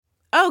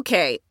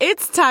Okay,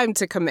 it's time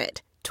to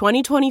commit.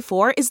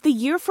 2024 is the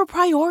year for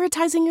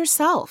prioritizing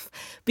yourself.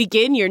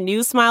 Begin your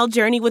new smile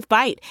journey with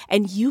Byte,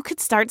 and you could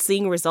start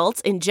seeing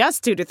results in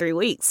just 2 to 3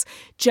 weeks.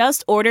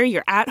 Just order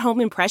your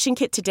at-home impression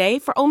kit today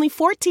for only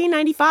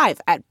 $14.95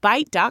 at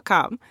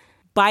Byte.com.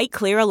 Byte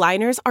Clear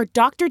aligners are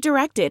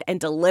doctor-directed and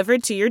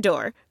delivered to your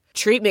door.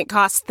 Treatment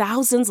costs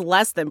thousands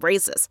less than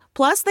braces.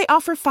 Plus, they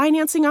offer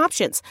financing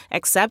options,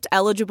 accept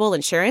eligible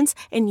insurance,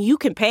 and you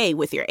can pay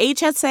with your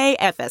HSA,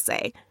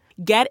 FSA.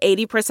 Get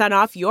 80%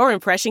 off your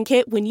impression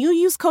kit when you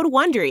use code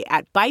WONDERY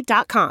at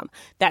Byte.com.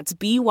 That's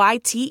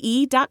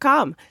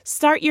BYTE.com.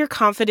 Start your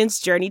confidence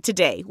journey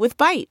today with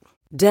Byte.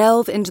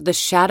 Delve into the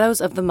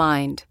shadows of the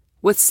mind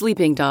with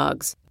Sleeping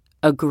Dogs,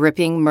 a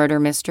gripping murder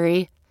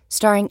mystery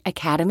starring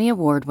Academy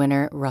Award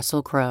winner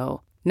Russell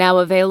Crowe. Now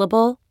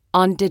available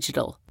on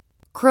digital.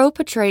 Crowe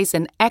portrays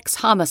an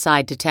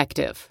ex-homicide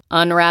detective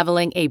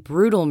unraveling a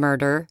brutal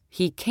murder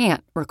he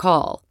can't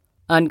recall.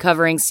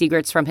 Uncovering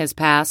secrets from his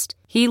past,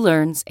 he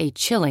learns a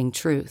chilling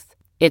truth.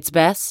 It's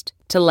best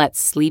to let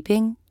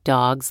sleeping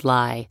dogs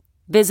lie.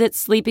 Visit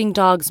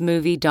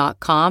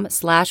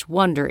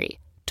sleepingdogsmovie.com/Wondery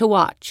to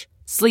watch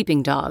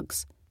Sleeping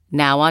Dogs,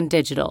 now on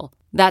digital.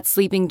 That's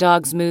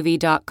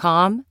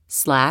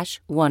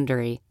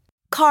sleepingdogsmovie.com/Wondery.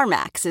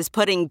 CarMax is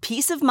putting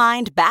peace of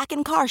mind back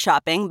in car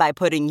shopping by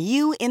putting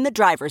you in the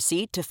driver's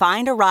seat to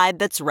find a ride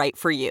that's right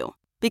for you.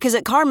 Because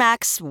at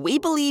CarMax, we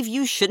believe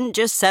you shouldn't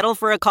just settle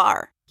for a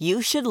car.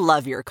 You should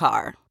love your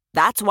car.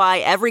 That's why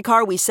every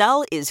car we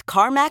sell is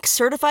CarMax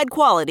certified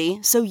quality,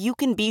 so you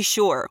can be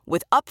sure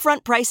with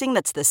upfront pricing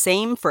that's the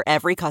same for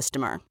every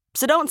customer.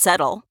 So don't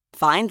settle.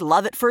 Find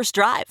love at first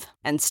drive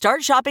and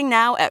start shopping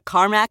now at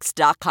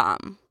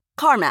CarMax.com.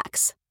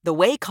 CarMax, the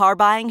way car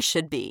buying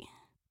should be.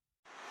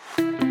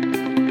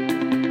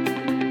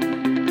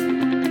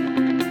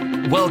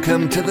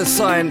 Welcome to the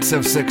Science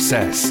of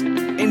Success.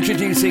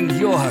 Introducing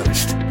your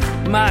host,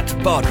 Matt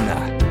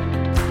Bodnar.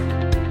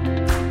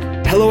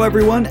 Hello,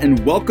 everyone,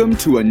 and welcome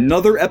to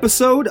another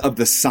episode of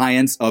The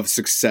Science of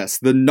Success,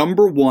 the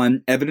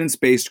 #1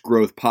 evidence-based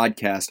growth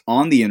podcast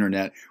on the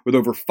internet with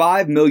over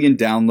 5 million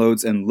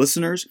downloads and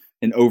listeners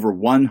in over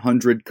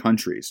 100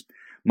 countries.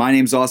 My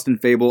name's Austin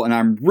Fable, and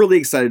I'm really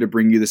excited to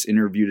bring you this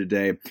interview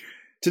today.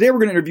 Today, we're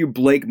going to interview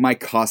Blake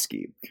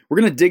Mycoskie.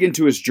 We're going to dig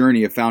into his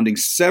journey of founding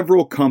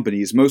several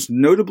companies, most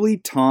notably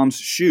TOMS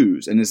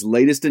Shoes and his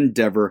latest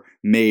endeavor,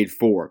 Made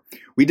For.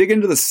 We dig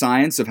into the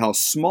science of how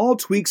small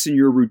tweaks in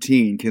your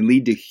routine can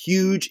lead to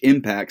huge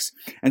impacts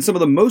and some of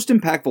the most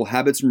impactful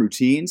habits and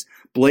routines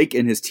Blake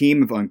and his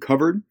team have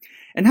uncovered,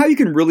 and how you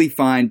can really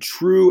find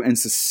true and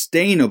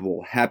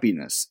sustainable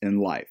happiness in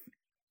life.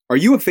 Are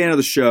you a fan of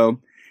the show?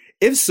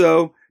 If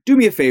so, do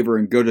me a favor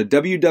and go to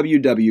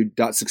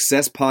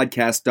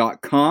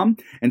www.successpodcast.com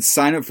and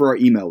sign up for our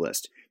email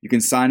list. You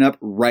can sign up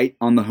right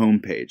on the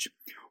homepage.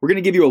 We're going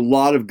to give you a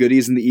lot of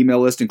goodies in the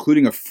email list,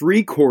 including a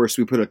free course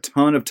we put a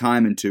ton of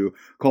time into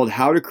called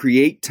How to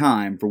Create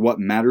Time for What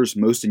Matters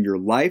Most in Your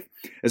Life,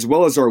 as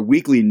well as our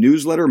weekly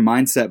newsletter,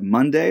 Mindset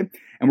Monday.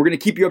 And we're going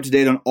to keep you up to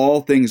date on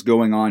all things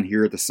going on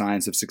here at the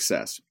Science of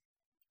Success.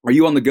 Are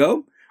you on the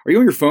go? Are you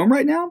on your phone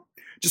right now?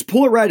 Just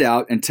pull it right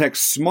out and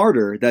text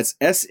SMARTER, that's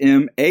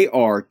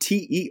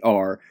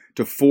SMARTER,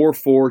 to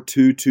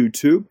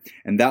 44222,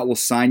 and that will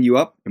sign you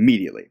up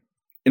immediately.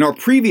 In our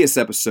previous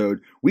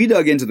episode, we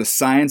dug into the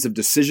science of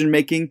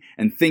decision-making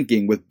and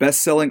thinking with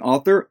best-selling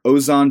author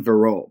Ozan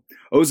Varol.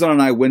 Ozan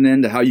and I went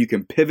into how you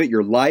can pivot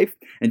your life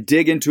and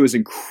dig into his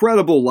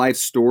incredible life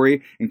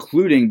story,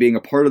 including being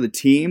a part of the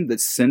team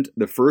that sent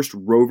the first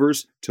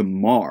rovers to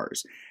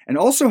Mars, and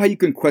also how you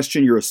can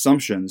question your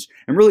assumptions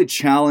and really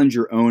challenge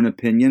your own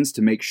opinions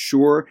to make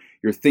sure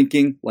you're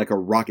thinking like a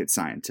rocket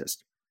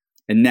scientist.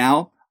 And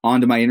now,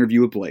 on to my interview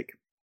with Blake.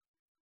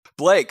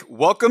 Blake,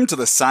 welcome to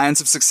the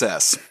Science of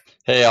Success.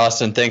 Hey,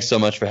 Austin. Thanks so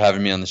much for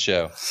having me on the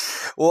show.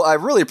 Well, I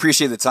really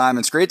appreciate the time.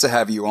 It's great to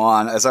have you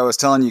on. As I was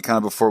telling you kind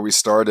of before we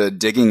started,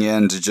 digging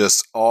into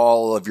just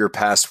all of your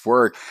past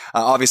work.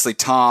 Obviously,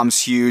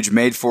 TOMS, huge,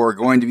 Made For,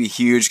 going to be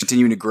huge,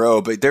 continuing to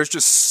grow. But there's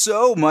just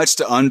so much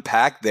to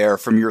unpack there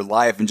from your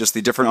life and just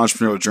the different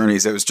entrepreneurial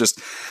journeys. It was just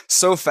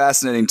so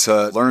fascinating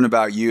to learn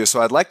about you.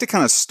 So I'd like to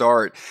kind of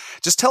start.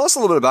 Just tell us a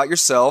little bit about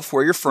yourself,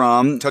 where you're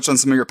from, touch on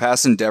some of your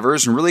past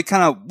endeavors, and really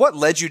kind of what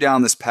led you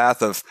down this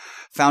path of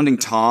founding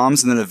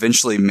TOMS and then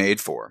eventually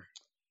Made For.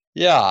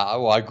 Yeah,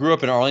 well, I grew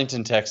up in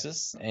Arlington,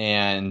 Texas,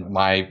 and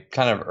my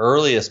kind of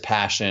earliest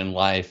passion in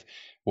life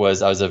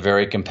was I was a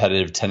very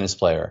competitive tennis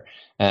player.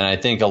 And I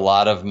think a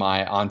lot of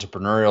my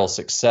entrepreneurial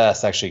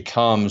success actually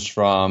comes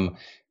from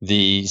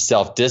the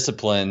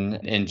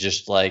self-discipline and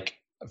just like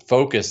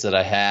focus that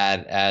I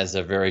had as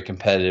a very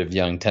competitive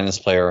young tennis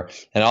player.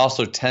 And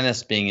also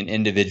tennis being an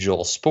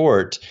individual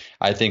sport,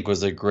 I think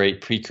was a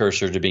great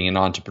precursor to being an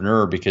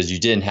entrepreneur because you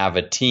didn't have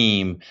a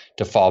team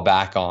to fall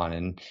back on.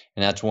 And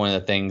that's one of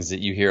the things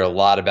that you hear a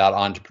lot about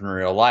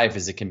entrepreneurial life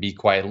is it can be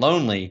quite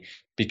lonely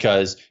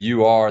because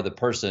you are the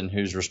person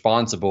who's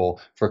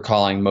responsible for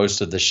calling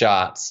most of the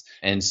shots.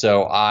 And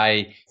so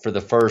I, for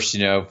the first,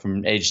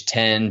 from age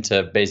 10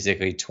 to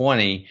basically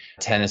 20,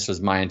 tennis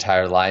was my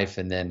entire life.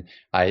 And then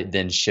I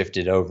then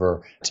shifted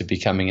over to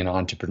becoming an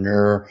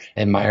entrepreneur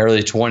in my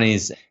early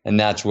 20s. And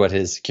that's what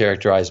has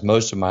characterized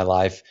most of my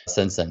life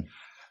since then.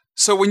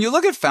 So when you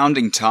look at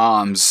founding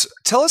TOMS,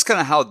 tell us kind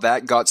of how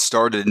that got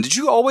started. And did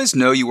you always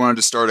know you wanted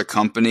to start a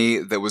company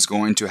that was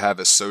going to have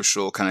a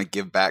social kind of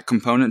give back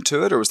component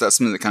to it? Or was that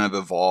something that kind of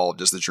evolved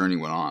as the journey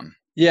went on?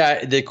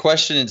 Yeah, the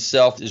question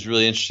itself is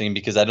really interesting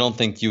because I don't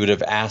think you would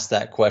have asked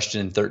that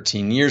question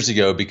 13 years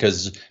ago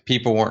because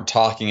people weren't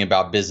talking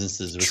about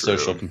businesses with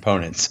social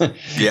components.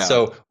 Yeah.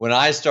 So when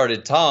I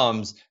started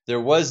TOMS,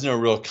 there was no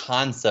real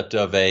concept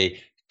of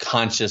a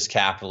conscious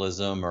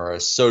capitalism or a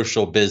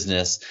social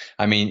business.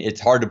 I mean, it's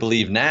hard to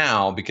believe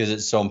now because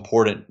it's so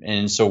important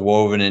and so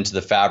woven into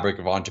the fabric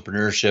of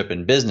entrepreneurship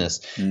and business.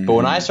 Mm-hmm. But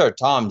when I started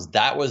TOMS,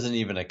 that wasn't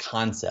even a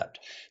concept.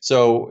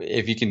 So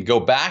if you can go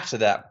back to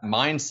that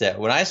mindset,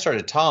 when I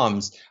started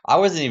TOMS, I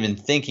wasn't even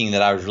thinking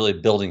that I was really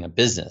building a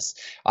business.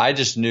 I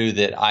just knew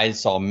that I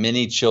saw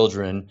many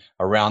children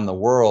around the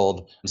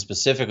world,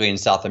 specifically in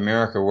South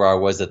America where I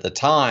was at the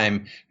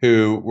time,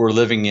 who were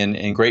living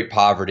in great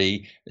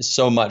poverty,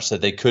 so much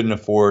that they couldn't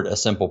afford a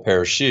simple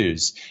pair of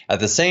shoes. At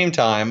the same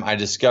time, I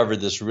discovered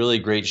this really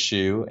great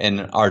shoe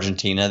in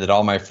Argentina that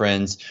all my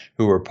friends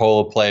who were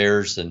polo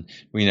players and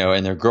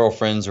their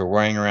girlfriends were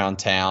wearing around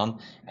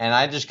town. And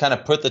I just kind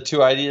of put the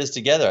two ideas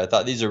together. I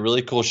thought these are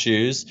really cool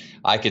shoes.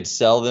 I could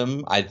sell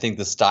them. I think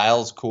the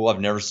style's cool. I've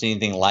never seen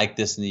anything like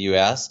this in the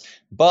US.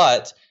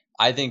 But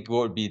I think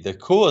what would be the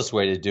coolest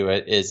way to do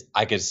it is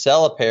I could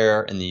sell a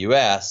pair in the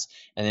US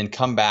and then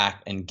come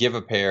back and give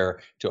a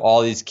pair to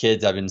all these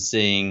kids I've been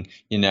seeing,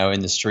 in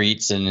the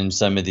streets and in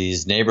some of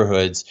these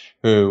neighborhoods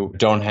who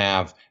don't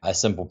have a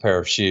simple pair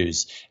of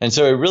shoes. And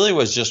so it really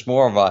was just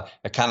more of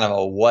a kind of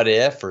a what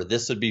if, or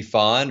this would be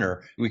fun,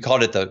 or we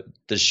called it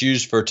the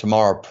Shoes for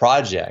Tomorrow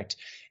project.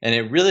 And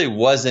it really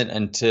wasn't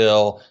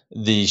until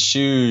the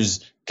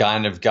shoes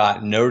kind of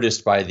got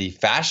noticed by the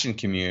fashion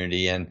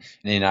community and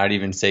I'd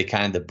even say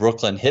kind of the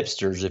Brooklyn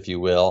hipsters, if you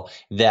will,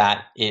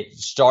 that it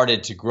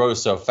started to grow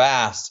so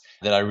fast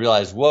that I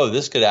realized, whoa,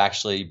 this could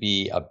actually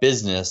be a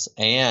business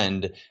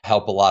and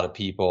help a lot of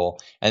people.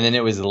 And then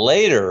it was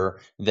later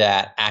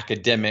that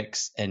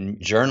academics and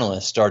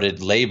journalists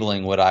started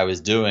labeling what I was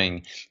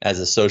doing as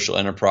a social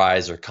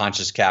enterprise or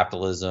conscious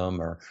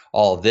capitalism or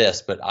all of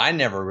this. But I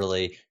never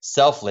really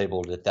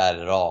self-labeled it that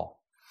at all.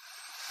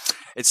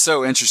 It's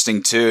so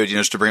interesting, too,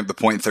 just to bring up the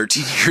point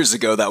 13 years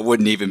ago, that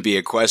wouldn't even be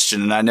a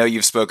question. And I know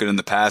you've spoken in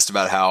the past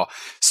about how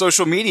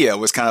social media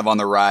was kind of on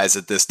the rise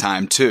at this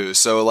time, too.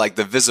 So like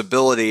the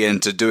visibility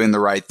into doing the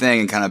right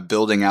thing and kind of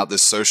building out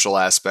this social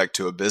aspect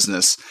to a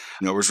business,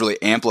 was really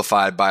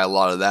amplified by a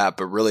lot of that,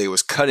 but really it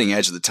was cutting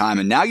edge at the time.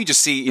 And now you just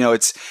see,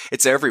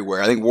 it's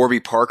everywhere. I think Warby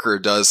Parker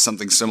does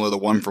something similar to the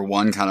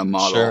one-for-one kind of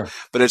model, sure.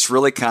 But it's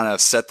really kind of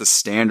set the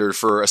standard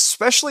for,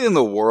 especially in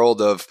the world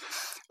of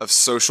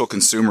social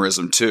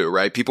consumerism too,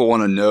 right? People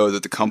want to know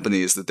that the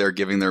companies that they're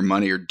giving their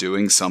money are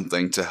doing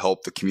something to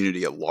help the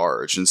community at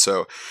large. And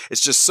so it's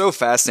just so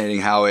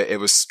fascinating how it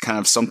was kind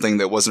of something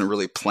that wasn't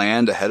really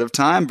planned ahead of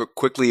time, but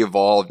quickly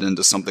evolved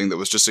into something that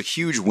was just a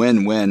huge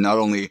win-win, not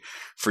only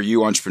for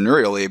you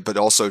entrepreneurially, but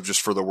also just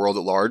for the world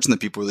at large and the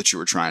people that you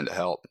were trying to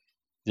help.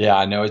 Yeah,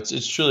 I know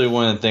it's truly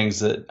one of the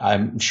things that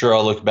I'm sure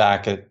I'll look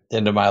back at the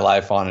end of my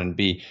life on and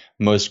be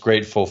most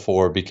grateful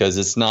for, because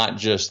it's not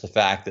just the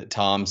fact that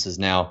TOMS has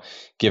now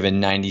given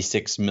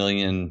 96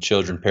 million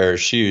children a pair of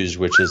shoes,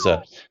 which is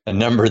a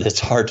number that's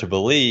hard to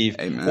believe,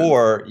 Amen.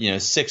 Or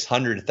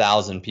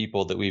 600,000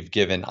 people that we've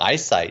given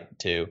eyesight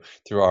to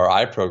through our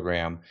eye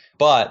program,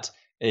 but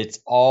it's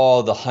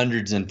all the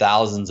hundreds and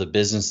thousands of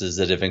businesses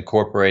that have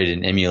incorporated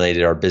and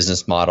emulated our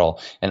business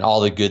model and all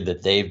the good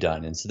that they've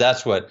done. And so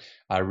that's what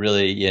I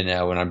really,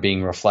 when I'm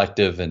being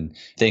reflective and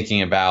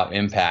thinking about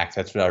impact,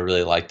 that's what I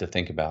really like to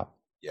think about.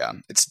 Yeah,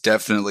 it's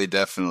definitely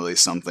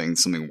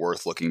something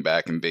worth looking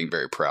back and being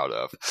very proud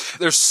of.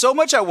 There's so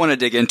much I want to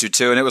dig into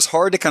too, and it was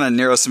hard to kind of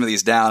narrow some of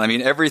these down. I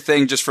mean,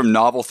 everything just from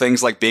novel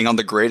things like being on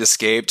The Great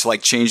Escape to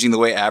like changing the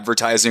way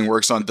advertising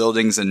works on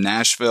buildings in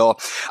Nashville.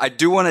 I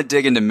do want to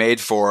dig into Made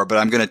For, but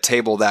I'm going to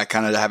table that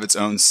kind of to have its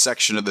own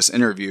section of this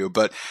interview.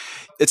 But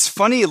it's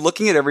funny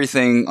looking at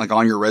everything like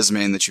on your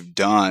resume and that you've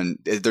done.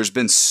 There's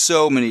been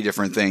so many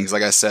different things.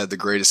 Like I said, The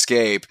Great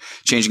Escape,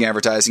 changing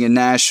advertising in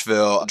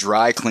Nashville,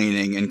 dry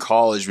cleaning in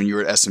college when you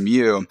were at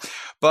SMU.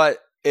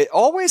 But it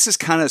always has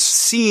kind of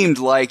seemed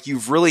like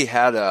you've really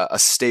had a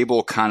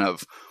stable kind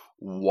of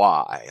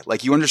why.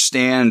 Like you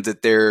understand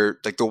that they're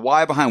like the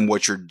why behind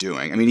what you're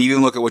doing. I mean,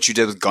 even look at what you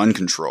did with gun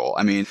control.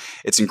 I mean,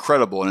 it's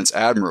incredible and it's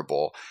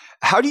admirable.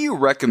 How do you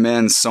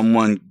recommend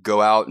someone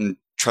go out and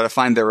try to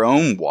find their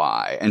own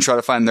why and try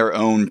to find their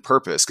own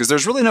purpose. Because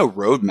there's really no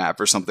roadmap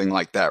or something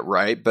like that,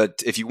 right?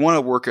 But if you want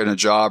to work in a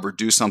job or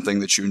do something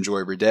that you enjoy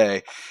every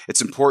day,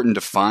 it's important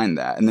to find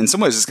that. And in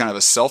some ways, it's kind of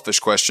a selfish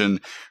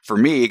question for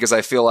me, because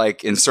I feel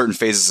like in certain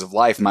phases of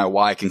life, my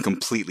why can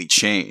completely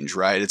change,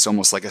 right? It's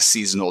almost like a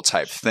seasonal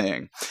type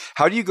thing.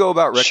 How do you go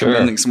about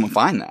recommending someone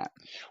find that?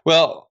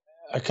 Well,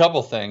 a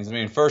couple things. I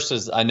mean, first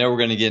is, I know we're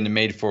going to get into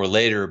Made For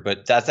later,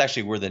 but that's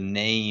actually where the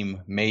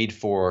name Made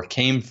For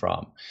came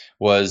from,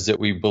 was that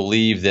we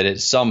believe that at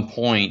some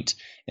point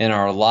in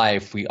our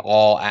life, we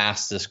all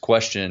ask this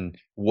question,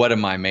 what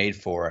am I made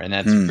for? And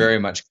that's very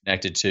much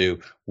connected to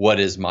what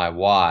is my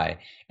why?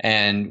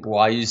 And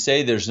while you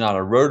say there's not a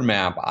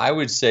roadmap, I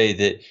would say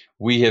that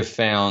we have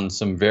found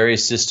some very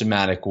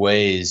systematic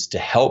ways to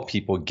help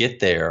people get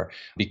there,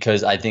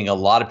 because I think a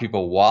lot of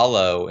people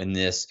wallow in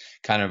this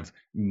kind of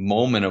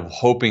moment of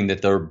hoping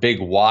that their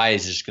big why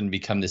is just going to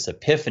become this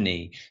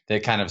epiphany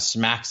that kind of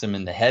smacks them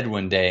in the head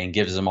one day and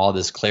gives them all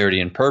this clarity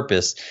and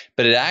purpose.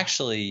 But it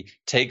actually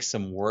takes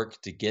some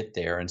work to get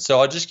there. And so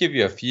I'll just give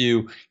you a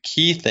few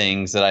key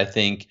things that I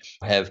think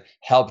have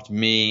helped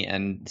me.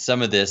 And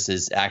some of this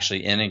is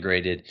actually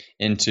integrated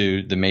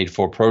into the Made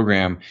For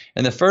program.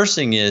 And the first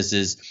thing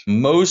is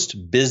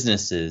most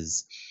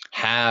businesses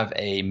have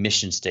a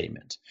mission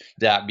statement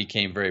that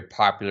became very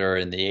popular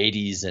in the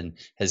 80s and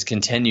has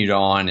continued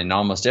on. And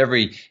almost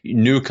every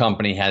new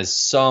company has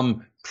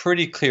some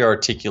pretty clear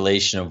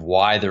articulation of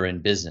why they're in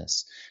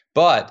business.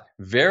 But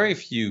very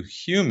few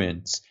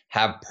humans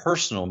have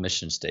personal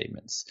mission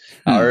statements.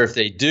 Or if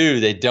they do,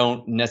 they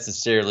don't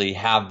necessarily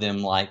have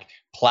them like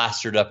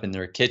plastered up in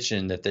their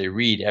kitchen that they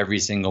read every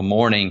single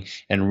morning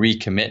and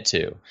recommit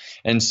to.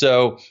 And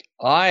so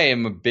I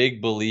am a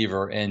big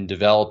believer in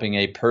developing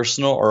a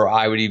personal, or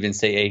I would even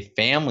say a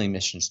family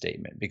mission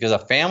statement, because a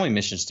family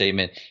mission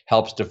statement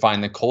helps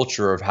define the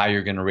culture of how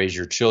you're going to raise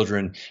your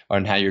children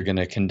and how you're going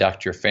to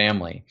conduct your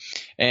family.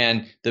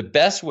 And the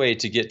best way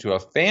to get to a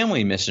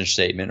family mission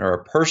statement or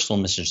a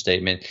personal mission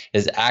statement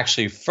is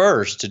actually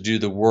first to do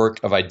the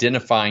work of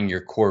identifying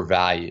your core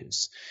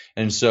values.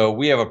 And so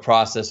we have a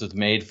process with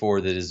Made For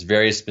that is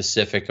very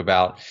specific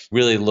about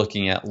really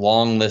looking at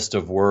long list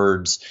of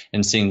words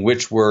and seeing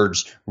which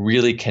words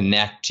really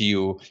connect to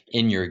you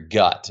in your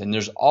gut. And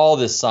there's all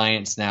this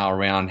science now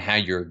around how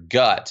your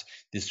gut,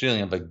 this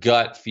feeling of a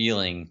gut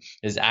feeling,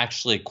 is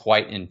actually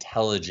quite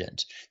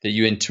intelligent, that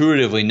you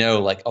intuitively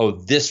know, like, oh,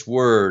 this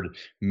word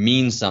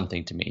means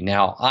something to me.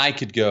 Now, I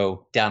could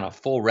go down a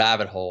full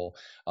rabbit hole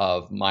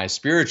of my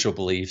spiritual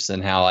beliefs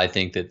and how I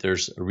think that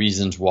there's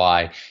reasons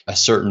why a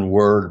certain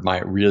word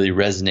might really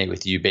resonate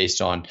with you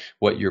based on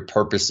what your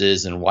purpose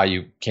is and why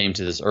you came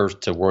to this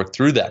earth to work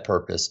through that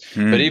purpose.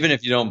 But even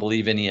if you don't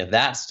believe any of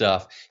that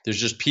stuff, there's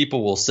just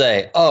people will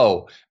say,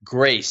 oh,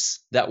 grace,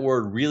 that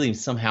word really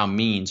somehow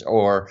means,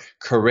 or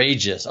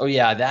courageous. Oh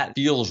yeah, that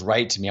feels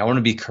right to me. I want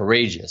to be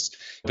courageous.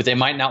 But they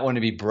might not want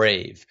to be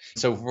brave.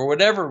 So for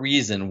whatever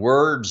reason,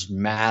 words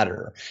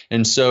matter.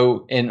 And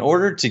so in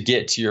order to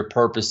get to your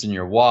purpose and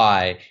your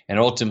why, and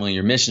ultimately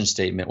your mission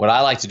statement, what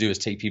I like to do is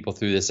take people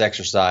through this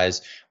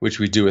exercise, which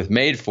we do with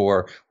Made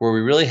For, where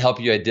we really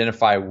help you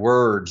identify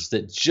words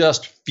that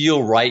just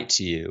feel right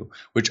to you,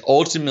 which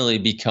ultimately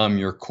become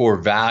your core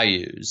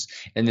values.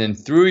 And then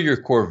through your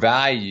core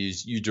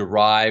values, you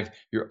derive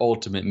your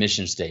ultimate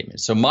mission statement.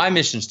 So my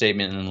mission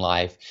statement in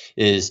life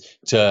is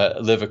to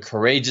live a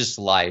courageous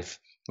life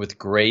with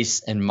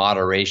grace and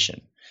moderation.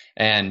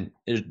 And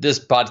this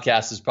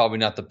podcast is probably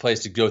not the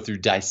place to go through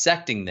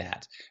dissecting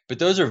that, but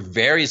those are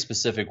very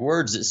specific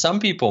words that some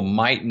people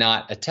might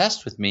not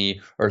attest with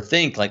me or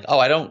think like, oh,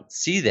 I don't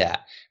see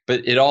that.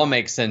 But it all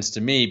makes sense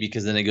to me,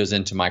 because then it goes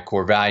into my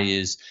core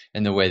values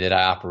and the way that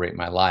I operate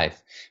my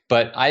life.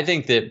 But I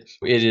think that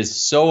it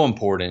is so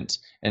important,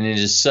 and it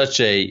is such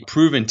a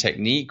proven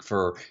technique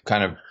for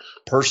kind of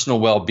personal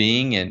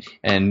well-being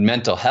and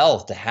mental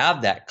health to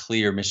have that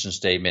clear mission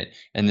statement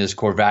and those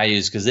core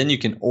values, because then you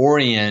can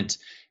orient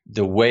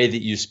the way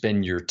that you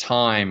spend your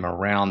time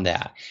around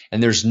that.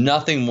 And there's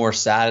nothing more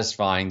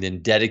satisfying than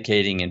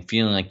dedicating and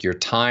feeling like your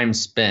time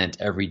spent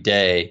every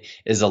day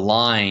is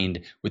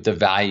aligned with the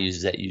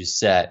values that you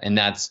set. And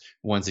that's,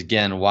 once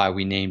again, why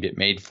we named it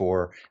Made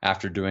For,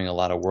 after doing a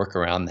lot of work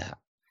around that.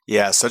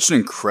 Yeah, such an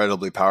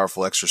incredibly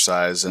powerful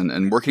exercise.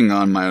 And working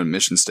on my own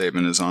mission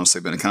statement has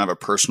honestly been kind of a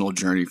personal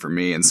journey for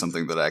me, and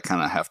something that I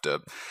kind of have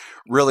to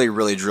really,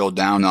 really drill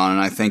down on.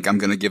 And I think I'm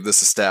going to give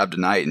this a stab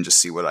tonight and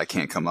just see what I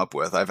can't come up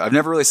with. I've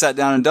never really sat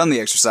down and done the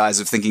exercise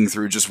of thinking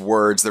through just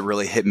words that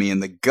really hit me in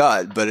the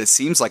gut, but it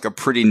seems like a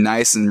pretty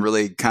nice and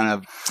really kind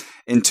of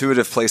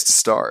intuitive place to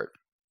start.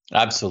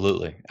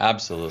 Absolutely.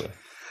 Absolutely.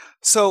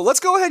 So let's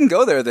go ahead and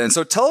go there then.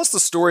 So tell us the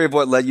story of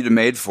what led you to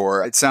Made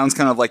For. It sounds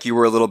kind of like you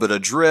were a little bit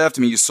adrift.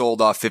 I mean, you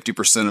sold off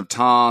 50% of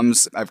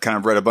TOMS. I've kind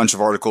of read a bunch of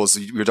articles.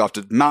 You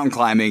adopted mountain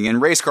climbing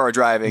and race car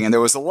driving, and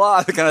there was a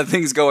lot of kind of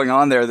things going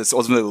on there that's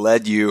ultimately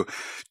led you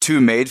to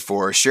Made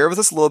For. Share with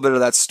us a little bit of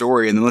that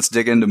story, and then let's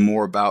dig into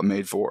more about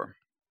Made For.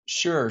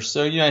 Sure.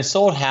 So, I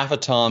sold half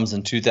of TOMS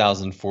in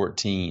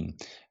 2014.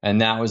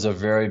 And that was a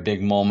very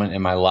big moment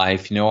in my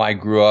life. I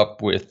grew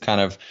up with kind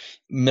of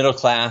middle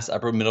class,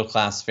 upper middle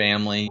class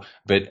family.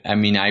 But I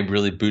mean, I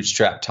really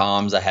bootstrapped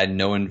TOMS. I had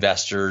no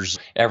investors.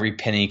 Every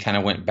penny kind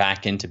of went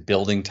back into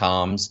building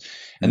TOMS.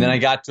 And then I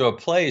got to a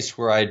place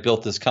where I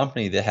built this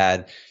company that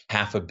had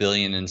 $500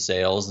 million in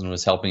sales and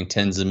was helping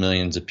tens of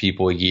millions of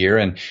people a year.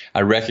 And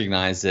I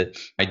recognized that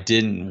I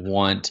didn't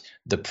want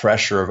the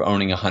pressure of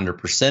owning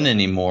 100%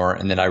 anymore,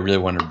 and that I really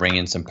wanted to bring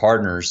in some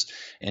partners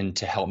and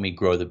to help me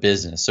grow the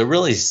business. So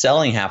really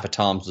selling half of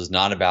TOMS was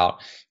not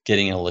about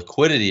getting a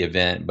liquidity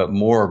event, but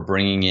more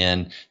bringing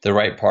in the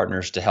right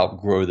partners to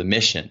help grow the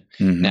mission.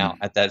 Now,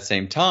 at that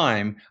same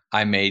time,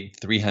 I made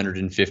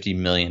 $350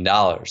 million,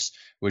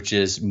 which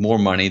is more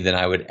money than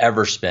I would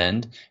ever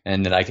spend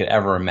and that I could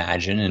ever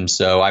imagine. And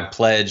so I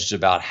pledged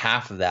about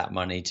half of that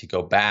money to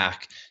go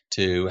back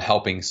to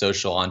helping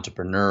social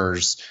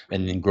entrepreneurs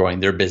and then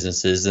growing their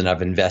businesses. And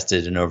I've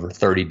invested in over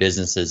 30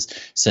 businesses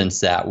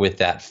since that with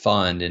that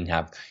fund, and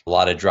have a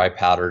lot of dry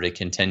powder to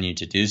continue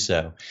to do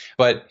so.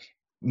 But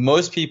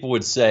most people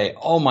would say,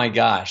 oh my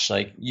gosh,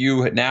 like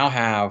you now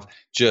have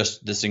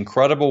just this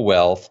incredible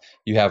wealth.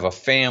 You have a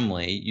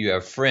family, you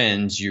have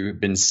friends, you've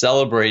been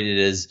celebrated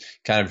as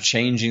kind of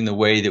changing the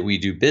way that we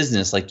do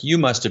business. Like you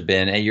must have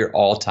been at your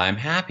all-time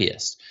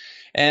happiest.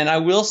 And I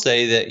will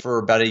say that for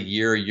about a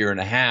year and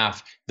a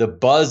half, the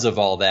buzz of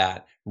all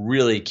that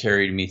really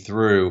carried me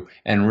through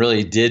and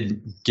really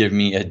did give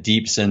me a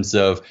deep sense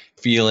of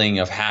feeling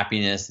of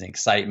happiness and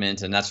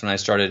excitement. And that's when I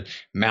started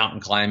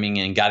mountain climbing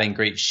and got in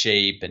great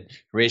shape and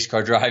race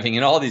car driving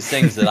and all these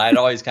things that I'd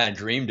always kind of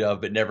dreamed of,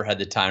 but never had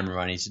the time or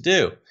money to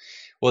do.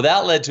 Well,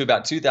 that led to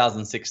about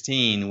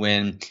 2016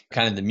 when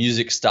kind of the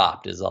music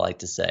stopped, as I like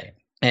to say.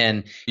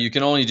 And you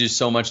can only do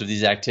so much of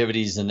these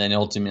activities, and then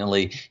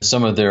ultimately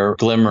some of their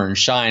glimmer and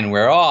shine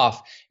wear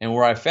off. And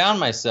where I found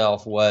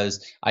myself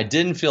was I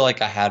didn't feel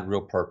like I had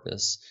real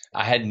purpose.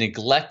 I had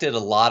neglected a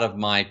lot of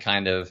my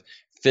kind of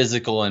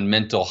physical and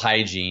mental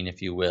hygiene,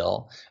 if you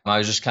will. I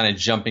was just kind of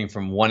jumping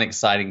from one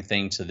exciting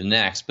thing to the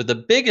next. But the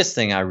biggest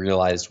thing I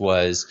realized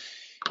was,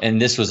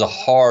 and this was a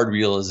hard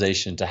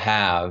realization to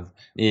have,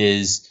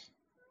 is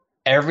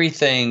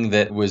everything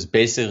that was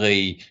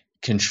basically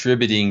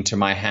contributing to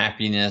my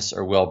happiness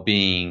or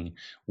well-being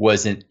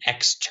was an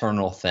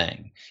external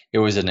thing. It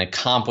was an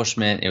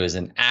accomplishment. It was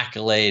an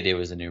accolade. It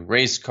was a new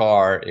race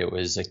car. It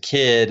was a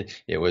kid.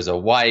 It was a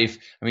wife.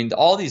 I mean,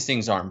 all these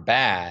things aren't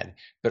bad,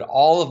 but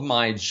all of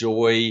my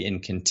joy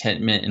and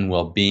contentment and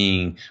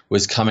well-being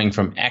was coming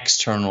from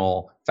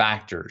external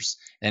factors.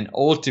 And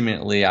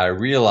ultimately, I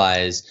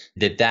realized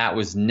that that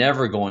was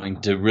never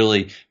going to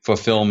really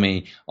fulfill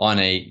me on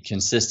a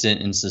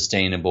consistent and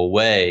sustainable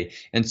way.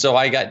 And so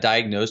I got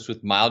diagnosed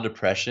with mild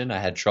depression. I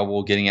had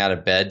trouble getting out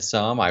of bed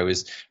some. I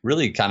was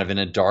really kind of in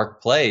a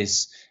dark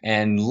place.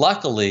 And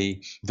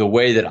luckily, the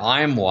way that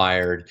I'm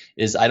wired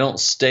is I don't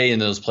stay in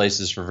those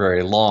places for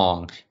very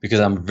long because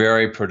I'm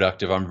very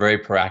productive. I'm very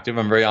proactive.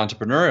 I'm very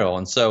entrepreneurial.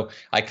 And so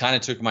I kind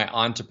of took my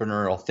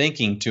entrepreneurial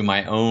thinking to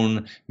my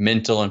own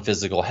mental and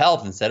physical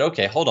health and said,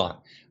 okay, hold on.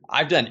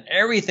 I've done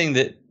everything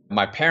that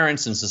my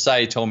parents and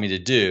society told me to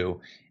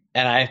do,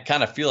 and I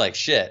kind of feel like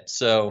shit.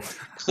 So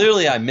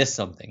clearly I missed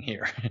something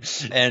here.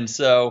 And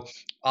so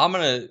I'm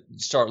going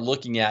to start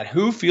looking at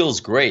who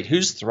feels great,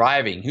 who's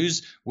thriving,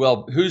 who's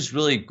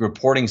really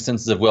reporting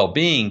senses of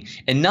well-being,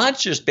 and not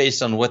just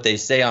based on what they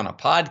say on a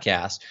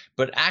podcast,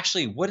 but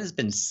actually what has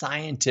been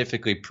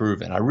scientifically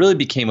proven. I really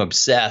became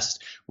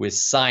obsessed with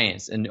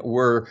science, and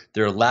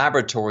there are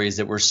laboratories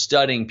that were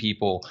studying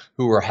people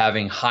who were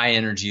having high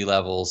energy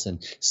levels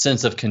and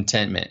sense of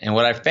contentment. And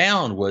what I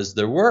found was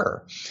there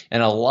were,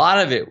 and a lot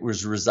of it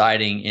was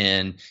residing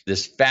in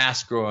this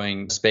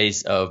fast-growing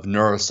space of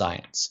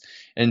neuroscience.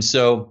 And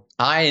so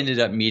I ended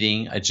up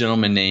meeting a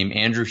gentleman named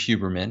Andrew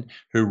Huberman,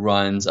 who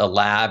runs a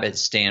lab at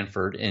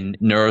Stanford in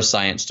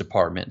neuroscience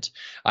department.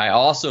 I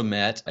also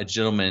met a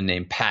gentleman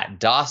named Pat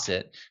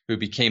Dossett, who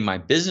became my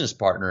business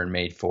partner in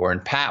Made For.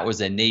 And Pat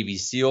was a Navy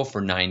SEAL for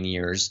 9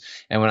 years.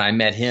 And when I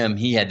met him,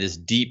 he had this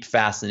deep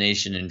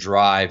fascination and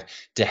drive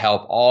to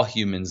help all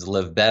humans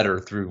live better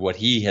through what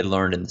he had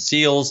learned in the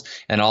SEALs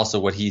and also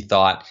what he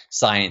thought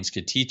science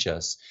could teach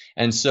us.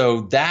 And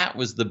so that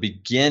was the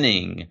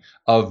beginning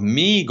of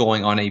me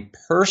going on a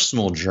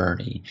personal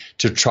journey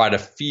to try to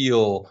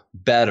feel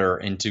better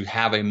and to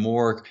have a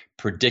more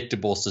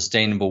predictable,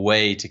 sustainable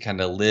way to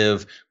kind of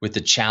live with the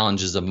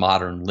challenges of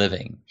modern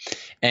living.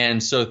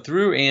 And so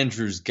through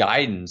Andrew's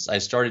guidance, I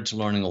started to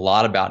learning a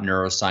lot about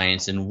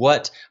neuroscience. And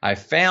what I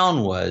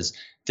found was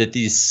that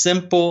these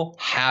simple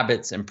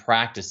habits and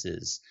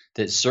practices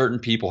that certain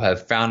people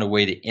have found a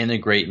way to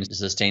integrate and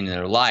sustain in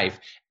their life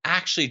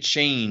actually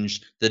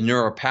changed the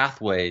neural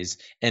pathways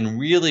and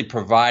really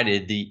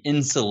provided the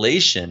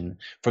insulation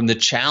from the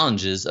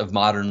challenges of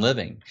modern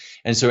living.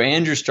 And so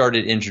Andrew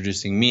started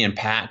introducing me and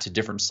Pat to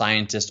different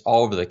scientists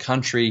all over the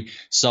country,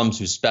 some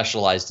who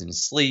specialized in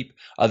sleep,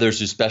 others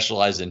who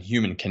specialized in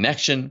human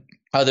connection.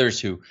 others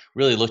who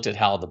really looked at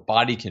how the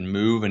body can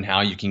move and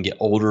how you can get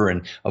older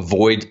and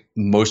avoid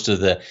most of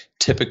the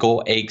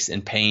typical aches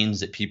and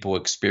pains that people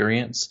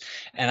experience.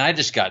 And I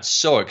just got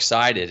so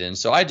excited. And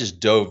so I just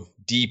dove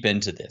deep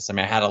into this. I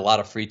mean, I had a lot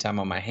of free time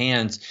on my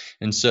hands.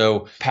 And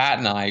so Pat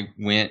and I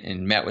went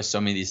and met with so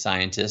many of these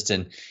scientists,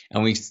 and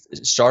we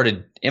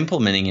started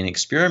implementing and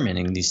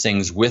experimenting these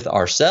things with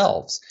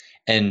ourselves.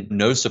 And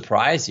no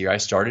surprise here, I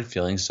started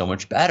feeling so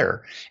much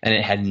better. And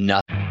it had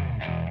nothing.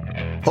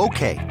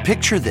 Okay,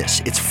 picture this.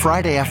 It's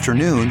Friday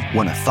afternoon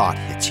when a thought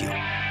hits you.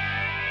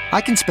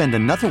 I can spend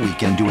another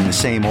weekend doing the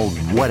same old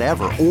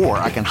whatever, or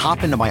I can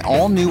hop into my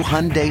all-new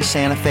Hyundai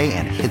Santa Fe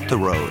and hit the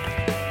road.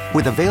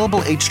 With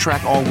available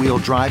H-Track all-wheel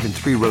drive and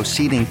 3-row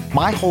seating,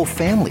 my whole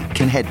family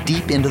can head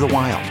deep into the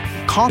wild.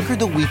 Conquer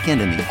the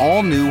weekend in the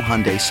all-new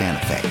Hyundai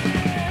Santa Fe.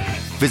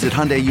 Visit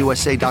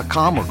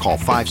HyundaiUSA.com or call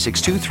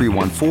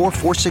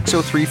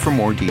 562-314-4603 for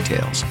more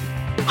details.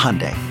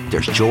 Hyundai,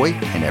 there's joy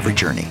in every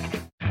journey.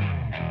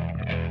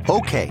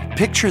 Okay,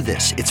 picture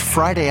this. It's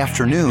Friday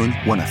afternoon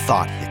when a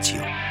thought hits you.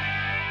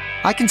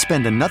 I can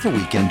spend another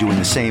weekend doing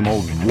the same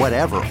old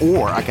whatever,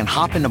 or I can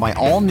hop into my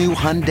all-new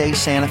Hyundai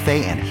Santa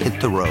Fe and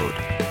hit the road.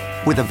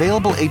 With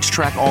available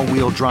H-Track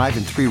all-wheel drive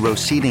and 3-row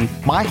seating,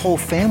 my whole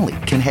family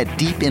can head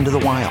deep into the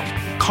wild.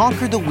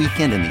 Conquer the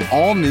weekend in the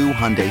all-new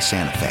Hyundai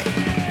Santa Fe.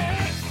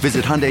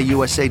 Visit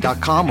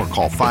HyundaiUSA.com or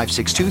call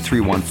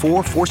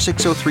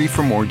 562-314-4603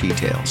 for more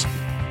details.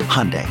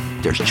 Hyundai,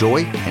 there's joy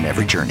in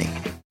every journey.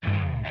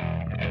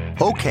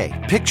 Okay,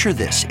 picture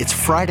this. It's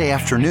Friday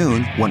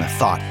afternoon when a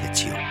thought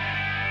hits you.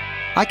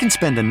 I can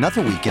spend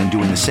another weekend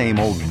doing the same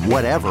old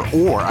whatever,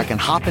 or I can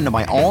hop into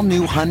my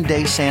all-new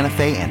Hyundai Santa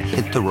Fe and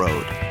hit the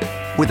road.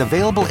 With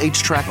available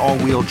H-Track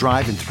all-wheel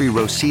drive and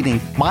 3-row seating,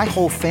 my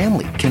whole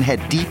family can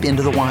head deep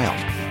into the wild.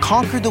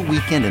 Conquer the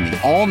weekend in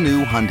the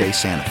all-new Hyundai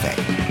Santa Fe.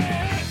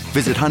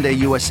 Visit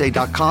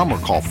HyundaiUSA.com or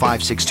call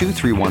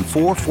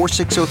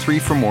 562-314-4603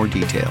 for more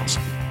details.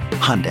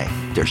 Hyundai,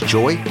 there's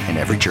joy in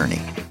every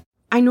journey.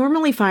 I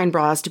normally find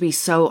bras to be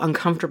so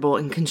uncomfortable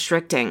and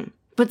constricting,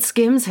 but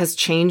Skims has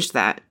changed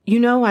that. You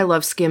know I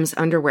love Skims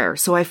underwear,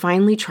 so I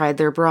finally tried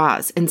their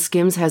bras, and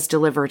Skims has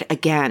delivered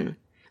again.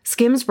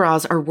 Skims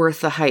bras are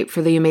worth the hype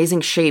for the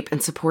amazing shape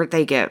and support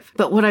they give,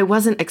 but what I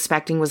wasn't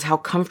expecting was how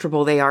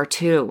comfortable they are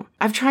too.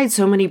 I've tried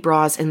so many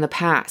bras in the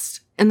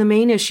past, and the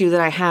main issue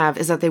that I have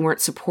is that they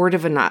weren't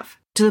supportive enough,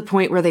 to the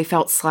point where they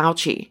felt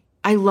slouchy.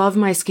 I love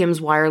my Skims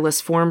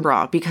wireless form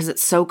bra because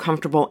it's so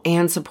comfortable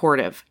and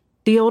supportive.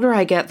 The older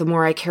I get, the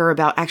more I care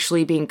about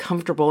actually being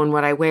comfortable in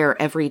what I wear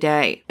every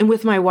day. And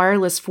with my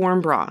wireless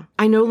form bra,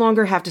 I no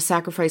longer have to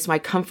sacrifice my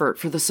comfort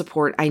for the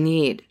support I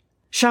need.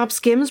 Shop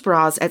Skims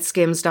bras at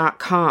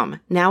skims.com,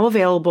 now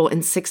available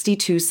in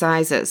 62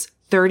 sizes,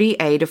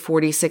 30A to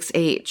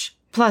 46H.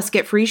 Plus,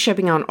 get free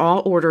shipping on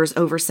all orders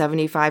over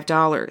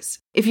 $75.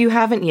 If you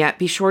haven't yet,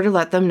 be sure to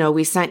let them know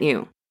we sent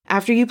you.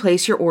 After you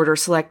place your order,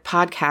 select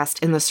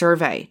podcast in the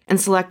survey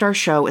and select our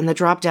show in the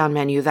drop-down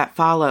menu that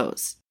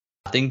follows.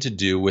 Nothing to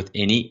do with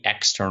any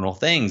external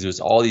things. It was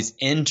all these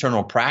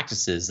internal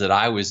practices that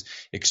I was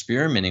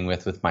experimenting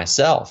with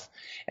myself.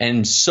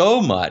 And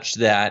so much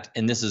that,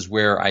 and this is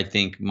where I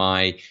think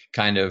my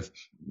kind of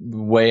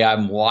way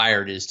I'm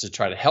wired is to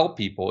try to help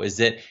people, is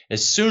that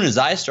as soon as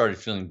I started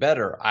feeling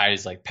better, I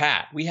was like,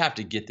 Pat, we have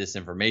to get this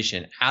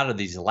information out of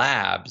these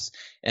labs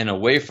and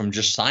away from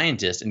just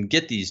scientists and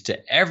get these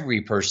to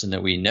every person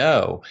that we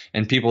know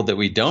and people that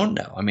we don't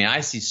know. I mean,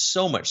 I see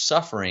so much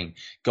suffering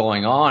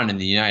going on in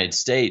the United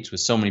States with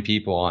so many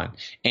people on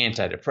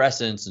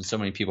antidepressants and so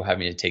many people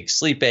having to take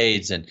sleep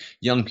aids and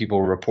young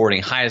people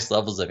reporting highest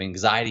levels of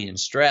anxiety and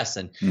stress.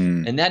 And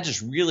that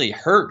just really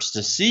hurts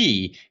to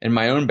see in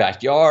my own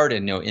backyard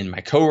and in my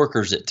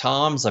coworkers at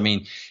TOMS. I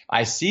mean,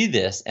 I see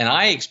this and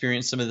I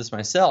experienced some of this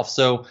myself.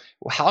 So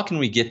how can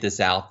we get this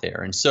out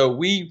there? And so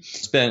we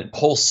spent a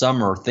whole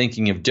summer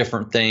thinking of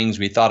different things.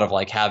 We thought of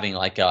like having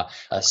like a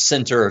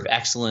center of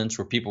excellence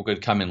where people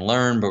could come and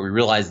learn, but we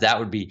realized that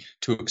would be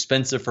too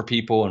expensive for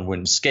people and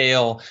wouldn't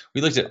scale.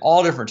 We looked at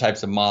all different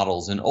types of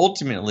models, and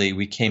ultimately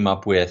we came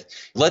up with,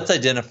 let's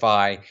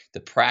identify the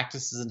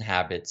practices and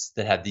habits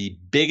that have the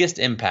biggest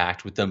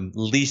impact with the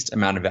least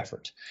amount of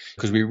effort.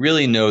 Because we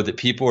really know that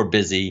people are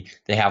busy,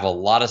 they have a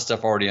lot of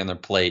stuff already on their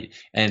plate,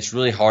 and it's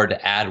really hard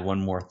to add one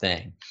more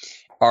thing.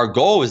 Our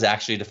goal was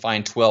actually to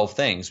find 12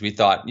 things. We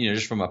thought,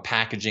 just from a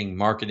packaging,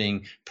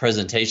 marketing,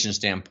 presentation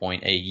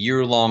standpoint, a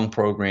year-long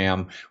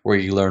program where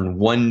you learn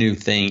one new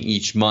thing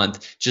each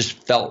month just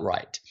felt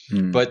right.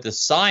 But the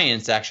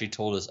science actually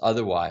told us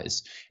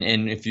otherwise.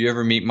 And if you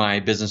ever meet my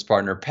business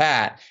partner,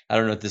 Pat, I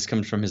don't know if this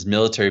comes from his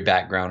military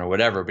background or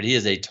whatever, but he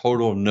is a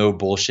total no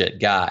bullshit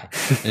guy.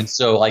 And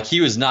so like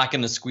he was not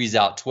going to squeeze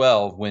out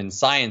 12 when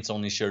science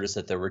only showed us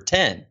that there were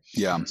 10.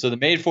 Yeah. So the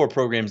Made For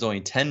program is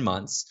only 10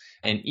 months.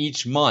 And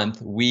each month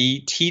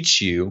we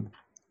teach you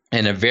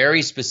in a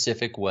very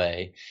specific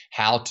way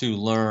how to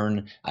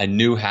learn a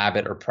new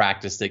habit or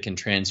practice that can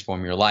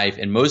transform your life.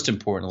 And most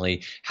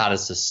importantly, how to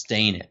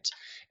sustain it.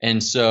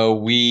 And so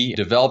we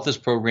developed this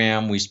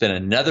program. We spent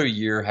another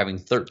year having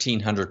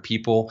 1,300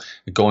 people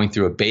going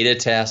through a beta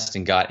test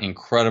and got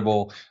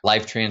incredible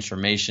life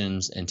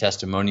transformations and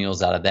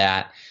testimonials out of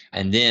that.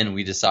 And then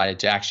we decided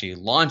to actually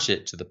launch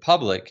it to the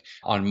public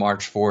on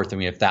March 4th, and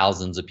we have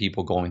thousands of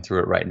people going through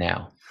it right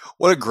now.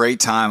 What a great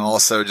time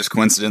also, just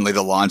coincidentally,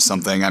 to launch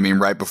something. I mean,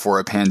 right before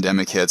a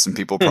pandemic hits and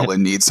people probably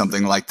need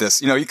something like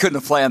this. You couldn't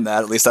have planned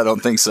that. At least I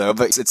don't think so.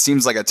 But it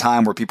seems like a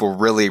time where people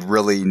really,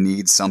 really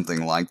need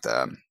something like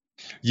that.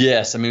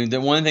 Yes. I mean,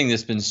 the one thing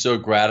that's been so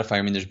gratifying,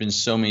 I mean, there's been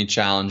so many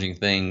challenging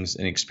things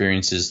and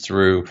experiences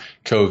through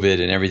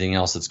COVID and everything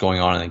else that's going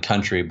on in the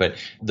country. But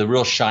the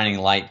real shining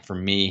light for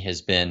me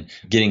has been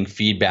getting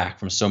feedback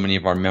from so many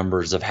of our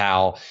members of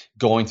how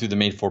going through the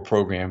Made For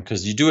program,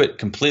 because you do it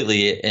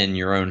completely in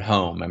your own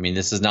home. I mean,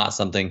 this is not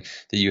something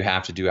that you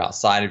have to do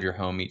outside of your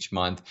home each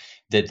month,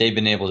 that they've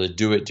been able to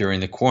do it during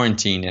the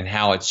quarantine, and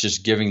how it's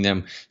just giving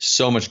them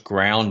so much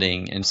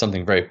grounding and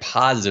something very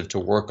positive to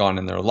work on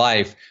in their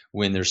life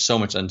when there's so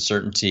much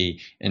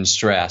uncertainty and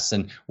stress.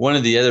 And one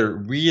of the other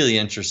really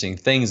interesting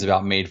things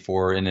about Made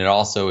For, and it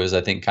also is,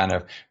 I think, kind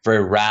of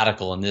very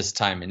radical in this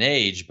time and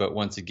age, but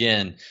once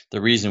again,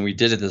 the reason we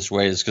did it this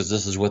way is because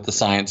this is what the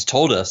science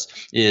told us,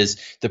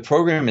 is the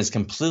program is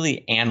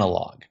completely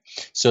analog.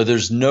 So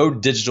there's no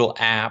digital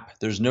app,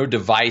 there's no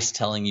device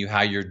telling you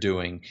how you're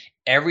doing.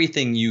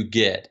 Everything you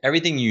get,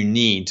 everything you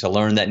need to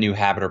learn that new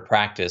habit or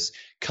practice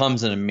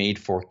comes in a Made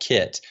For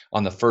kit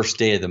on the first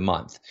day of the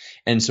month.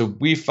 And so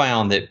we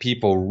found that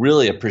people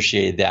really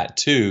appreciate that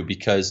too,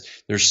 because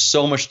there's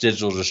so much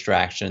digital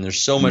distraction.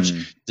 There's so much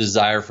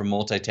desire for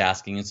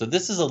multitasking. And so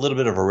this is a little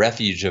bit of a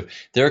refuge of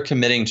they're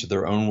committing to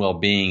their own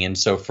well-being. And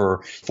so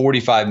for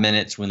 45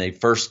 minutes when they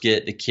first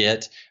get the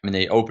kit, when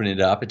they open it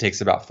up, it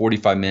takes about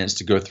 45 minutes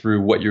to go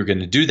through what you're going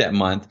to do that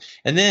month.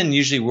 And then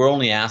usually we're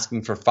only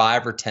asking for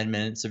 5 or 10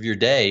 minutes of your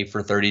day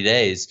for 30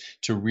 days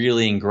to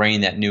really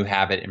ingrain that new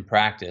habit in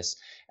practice.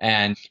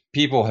 And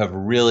people have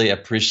really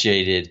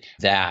appreciated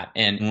that.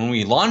 And when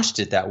we launched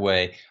it that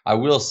way, I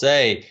will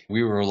say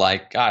we were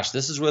like, gosh,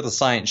 this is what the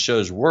science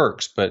shows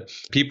works. But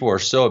people are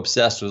so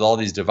obsessed with all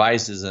these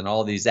devices and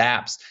all these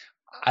apps.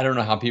 I don't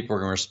know how people are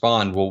going to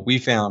respond. Well, we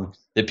found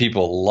that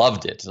people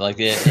loved it. Like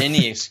they had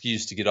any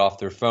excuse to get off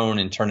their phone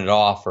and turn it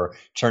off or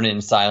turn it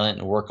in silent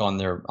and work on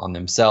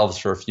themselves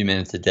for a few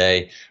minutes a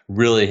day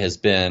really has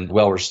been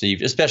well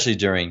received, especially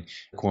during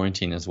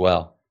quarantine as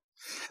well.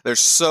 There's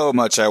so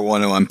much I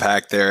want to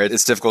unpack there.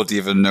 It's difficult to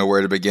even know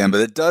where to begin, but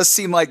it does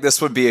seem like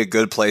this would be a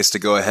good place to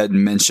go ahead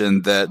and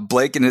mention that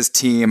Blake and his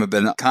team have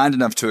been kind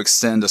enough to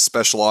extend a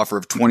special offer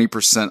of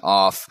 20%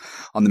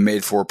 off on the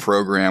Made For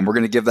program. We're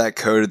going to give that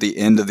code at the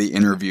end of the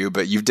interview,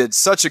 but you did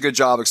such a good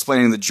job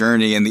explaining the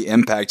journey and the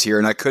impact here,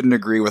 and I couldn't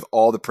agree with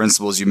all the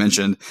principles you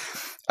mentioned.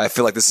 I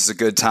feel like this is a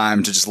good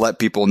time to just let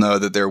people know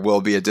that there will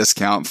be a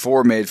discount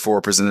for Made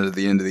For presented at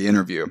the end of the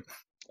interview.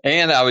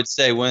 And I would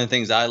say one of the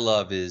things I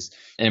love is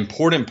an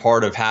important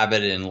part of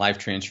habit and life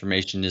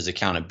transformation is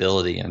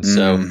accountability. And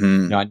so,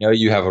 I know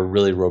you have a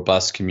really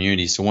robust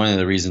community. So one of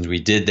the reasons we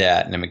did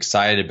that, and I'm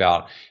excited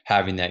about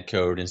having that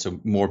code, and so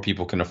more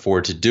people can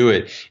afford to do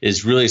it,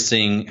 is really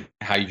seeing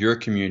how your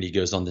community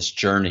goes on this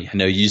journey. I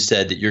know you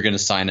said that you're going to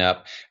sign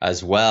up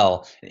as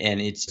well.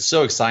 And it's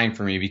so exciting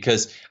for me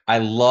because I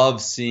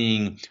love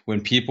seeing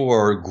when people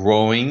are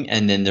growing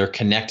and then they're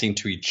connecting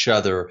to each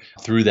other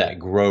through that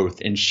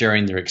growth and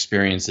sharing their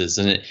experiences.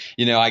 And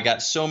I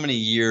got so many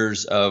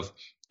years of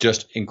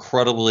just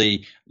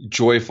incredibly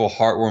joyful,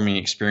 heartwarming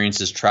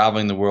experiences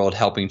traveling the world,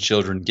 helping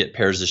children get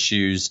pairs of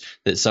shoes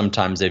that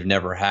sometimes they've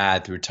never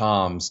had through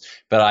TOMS.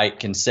 But I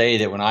can say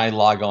that when I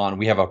log on,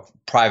 we have a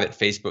private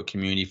Facebook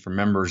community for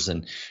members.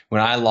 And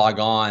when I log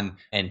on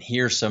and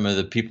hear some of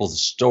the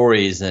people's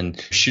stories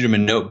and shoot them a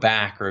note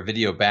back or a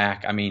video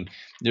back, I mean,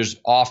 there's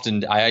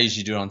often, I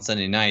usually do it on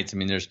Sunday nights. I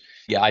mean,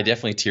 I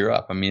definitely tear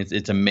up. I mean,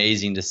 it's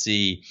amazing to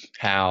see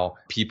how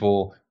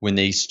people, when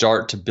they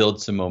start to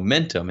build some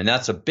momentum, and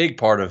that's a big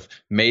part of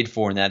Made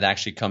For, and that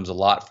actually comes a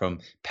lot from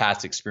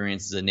past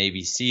experience as a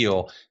Navy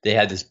SEAL. They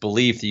had this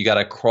belief that you got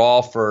to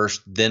crawl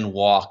first, then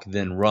walk,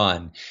 then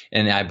run.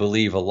 And I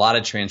believe a lot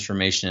of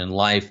transformation in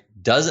life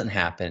doesn't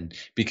happen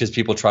because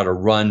people try to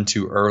run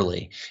too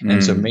early.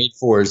 And so Made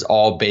For is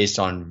all based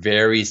on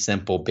very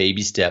simple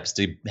baby steps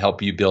to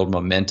help you build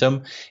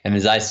momentum. And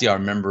as I see our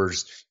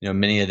members,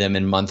 many of them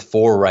in month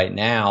 4 right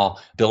now,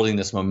 building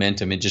this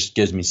momentum, it just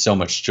gives me so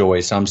much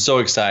joy. So I'm so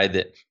excited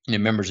that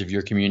members of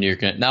your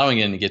community are not only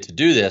going to get to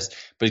do this,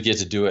 but get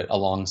to do it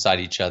alongside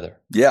each other.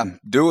 Yeah,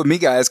 do it with me,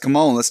 guys. Come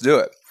on, let's do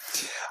it.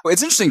 Well,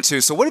 it's interesting,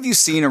 too. So what have you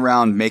seen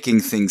around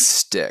making things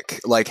stick,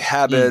 like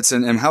habits,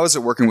 and how is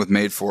it working with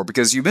Made For?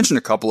 Because you mentioned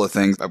a couple of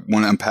things. I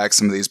want to unpack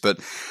some of these, but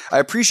I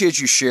appreciate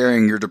you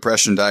sharing your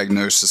depression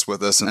diagnosis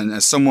with us. And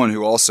as someone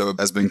who also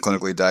has been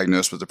clinically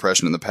diagnosed with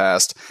depression in the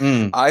past,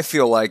 I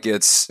feel like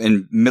it's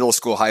in middle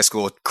school, high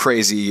school,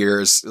 crazy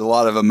years, a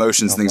lot of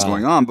emotions, things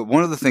going on. But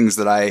one of the things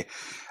that I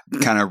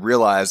kind of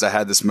realized, I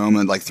had this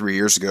moment like 3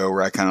 years ago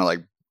where I kind of like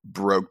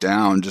broke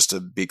down, just to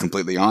be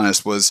completely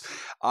honest, was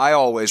I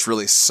always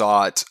really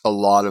sought a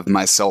lot of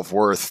my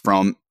self-worth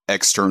from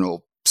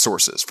external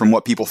sources, from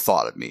what people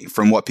thought of me,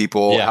 from what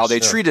people, how they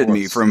treated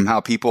me, from how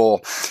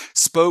people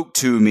spoke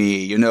to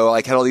me. You know,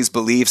 like had all these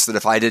beliefs that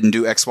if I didn't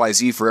do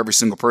XYZ for every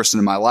single person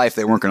in my life,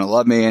 they weren't going to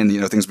love me and,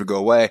 you know, things would go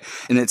away.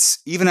 And it's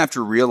even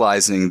after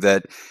realizing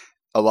that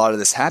a lot of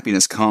this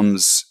happiness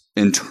comes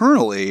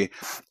internally,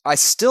 I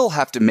still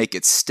have to make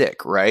it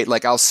stick, right?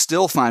 Like I'll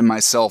still find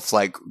myself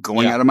like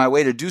going out of my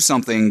way to do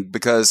something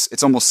because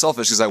it's almost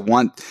selfish because I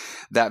want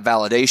that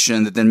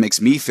validation that then makes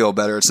me feel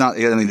better. It has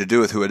anything to do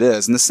with who it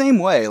is. In the same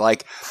way,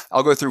 like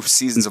I'll go through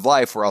seasons of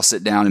life where I'll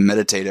sit down and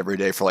meditate every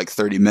day for like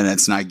 30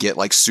 minutes and I get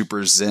like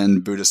super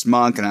Zen Buddhist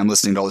monk and I'm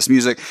listening to all this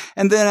music.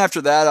 And then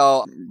after that,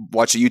 I'll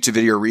watch a YouTube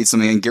video or read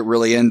something and get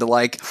really into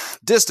like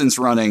distance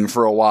running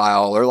for a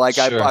while. Or like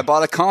I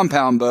bought a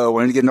compound bow,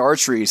 wanted to get into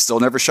archery, still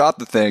never shot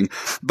the thing.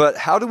 But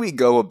how do we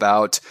go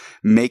about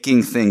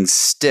making things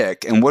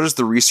stick? And what is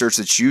the research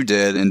that you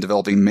did in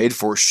developing Made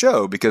For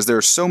show? Because there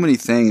are so many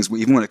things,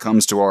 even when it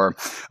comes to our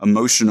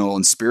emotional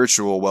and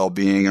spiritual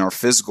well-being and our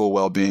physical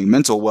well-being,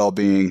 mental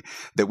well-being,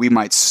 that we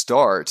might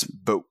start,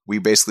 but we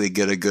basically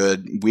get a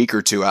good week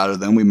or two out of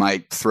them. We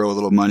might throw a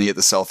little money at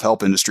the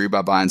self-help industry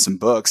by buying some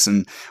books,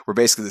 and we're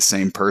basically the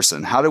same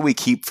person. How do we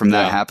keep from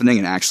that happening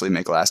and actually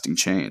make lasting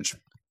change?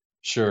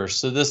 Sure.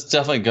 So this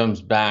definitely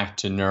comes back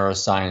to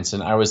neuroscience.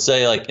 And I would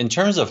say, like, in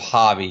terms of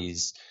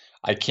hobbies,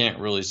 I can't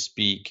really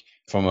speak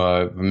from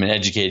an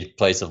educated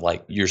place of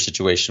like your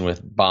situation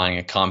with buying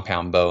a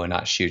compound bow and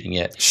not shooting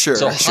it. Sure.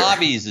 So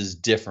hobbies is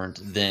different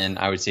than,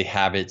 I would say,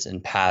 habits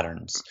and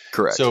patterns.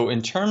 Correct. So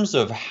in terms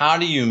of how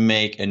do you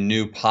make a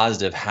new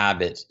positive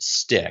habit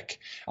stick,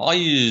 I'll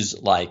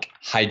use like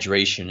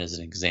hydration as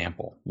an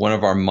example. One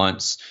of our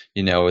months,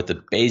 you know, with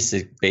the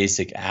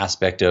basic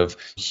aspect of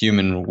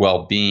human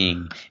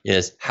well-being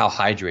is how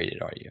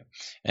hydrated are you?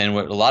 And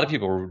what a lot of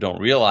people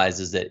don't realize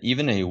is that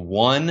even a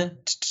 1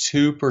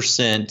 to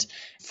 2%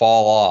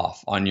 fall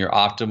off on your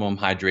optimum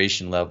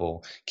hydration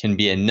level can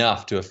be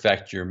enough to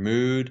affect your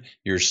mood,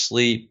 your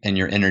sleep, and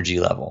your energy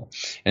level.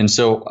 And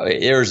so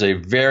there's a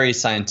very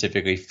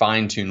scientifically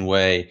fine-tuned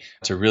way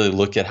to really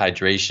look at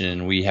hydration.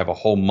 And we have a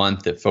whole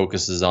month that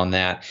focuses on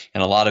that.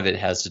 And a lot of it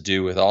has to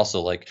do with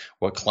also like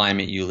what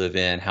climate you live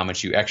in, how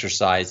much you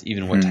exercise,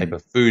 even what type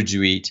of foods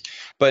you eat.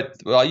 But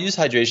I'll use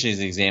hydration as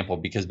an example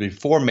because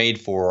before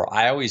Made For,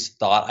 I always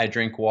thought I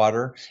drank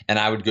water, and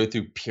I would go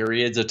through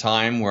periods of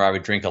time where I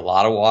would drink a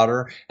lot of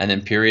water and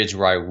then periods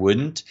where I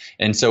wouldn't.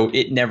 And so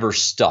it never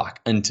stuck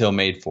until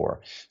Made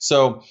For.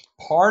 So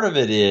part of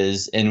it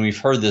is, and we've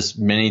heard this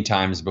many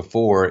times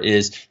before,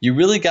 is you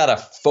really got to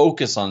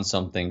focus on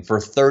something for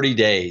 30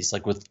 days,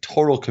 like with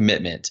total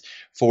commitment,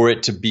 for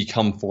it to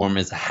become form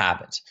as a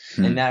habit.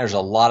 And there's a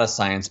lot of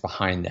science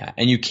behind that.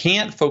 And you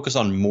can't focus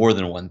on more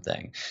than one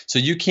thing. So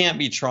you can't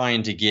be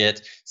trying to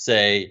get,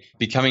 say,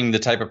 becoming the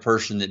type of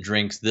person that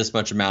drinks this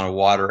much amount of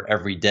water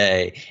every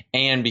day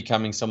and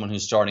becoming someone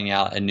who's starting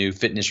out a new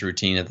fitness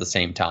routine at the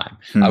same time.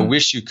 I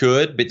wish you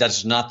could, but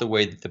that's not the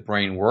way that the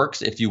brain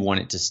works if you want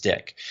it to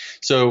stick.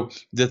 So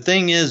the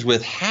thing is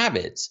with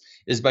habits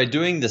is by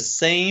doing the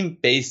same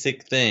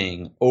basic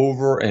thing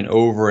over and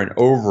over and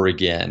over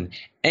again.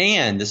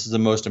 And this is the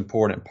most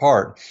important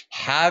part,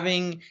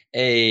 having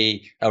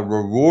a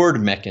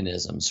reward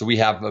mechanism. So we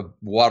have a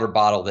water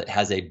bottle that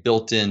has a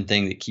built-in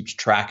thing that keeps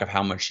track of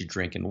how much you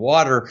drink in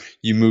water.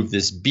 You move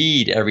this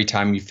bead every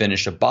time you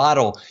finish a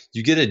bottle.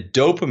 You get a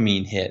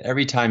dopamine hit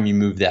every time you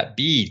move that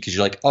bead because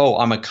you're like, oh,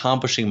 I'm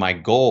accomplishing my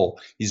goal,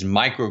 these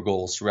micro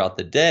goals throughout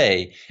the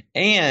day.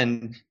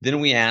 And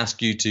then we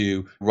ask you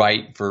to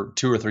write for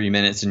 2 or 3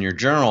 minutes in your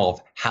journal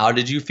of how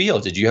did you feel?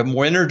 Did you have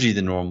more energy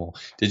than normal?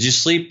 Did you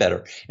sleep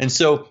better? And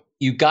so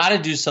you got to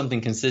do something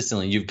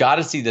consistently. You've got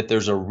to see that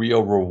there's a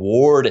real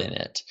reward in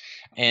it.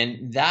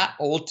 And that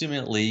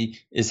ultimately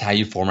is how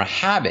you form a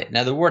habit.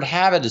 Now, the word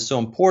habit is so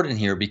important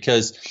here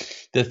because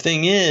the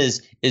thing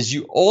is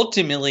you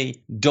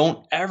ultimately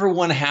don't ever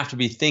want to have to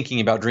be thinking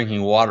about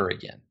drinking water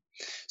again.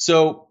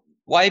 So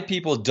why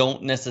people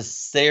don't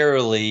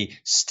necessarily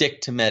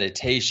stick to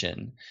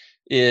meditation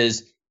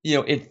is, you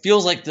know, it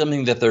feels like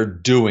something that they're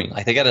doing.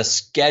 Like they got to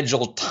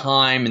schedule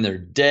time in their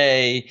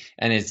day,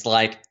 and it's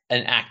like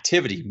an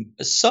activity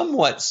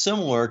somewhat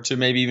similar to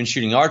maybe even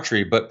shooting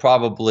archery, but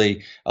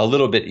probably a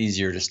little bit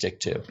easier to stick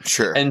to.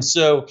 Sure. And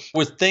so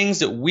with things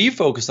that we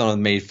focus on with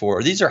Made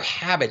For, these are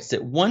habits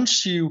that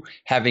once you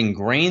have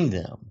ingrained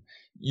them,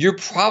 you're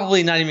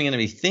probably not even going to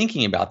be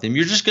thinking about them.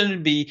 You're just going to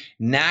be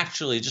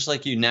naturally, just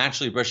like you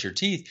naturally brush your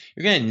teeth,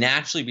 you're going to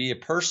naturally be a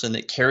person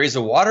that carries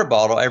a water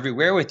bottle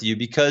everywhere with you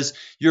because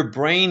your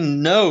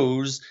brain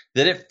knows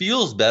that it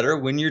feels better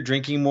when you're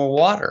drinking more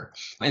water.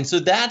 And so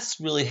that's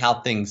really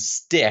how things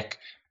stick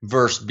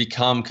versus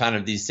become kind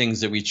of these things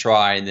that we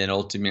try and then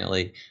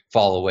ultimately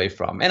fall away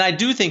from. And I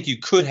do think you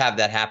could have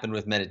that happen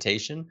with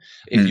meditation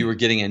if you were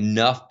getting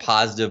enough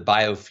positive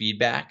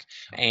biofeedback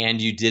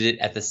and you did it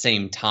at the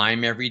same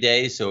time every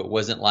day. So it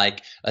wasn't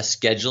like a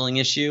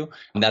scheduling issue.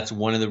 And that's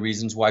one of the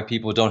reasons why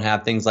people don't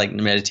have things like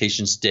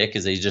meditation stick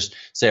is they just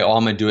say, oh,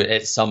 I'm going to do it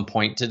at some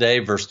point today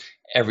versus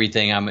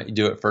everything I'm going to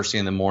do it first thing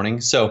in the morning.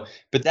 So,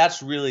 but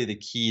that's really the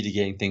key to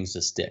getting things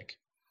to stick.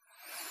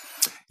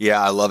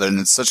 Yeah, I love it. And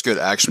it's such good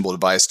actionable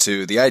advice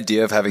too. The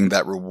idea of having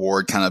that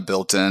reward kind of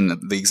built in,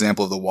 the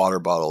example of the water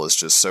bottle is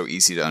just so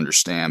easy to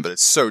understand, but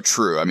it's so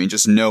true. I mean,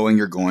 just knowing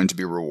you're going to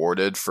be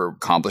rewarded for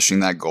accomplishing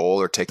that goal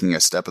or taking a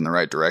step in the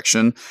right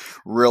direction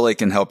really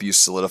can help you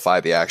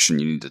solidify the action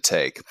you need to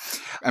take.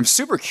 I'm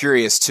super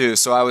curious too.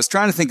 So I was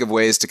trying to think of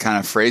ways to kind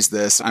of phrase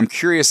this. I'm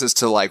curious as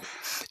to like,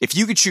 if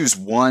you could choose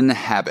one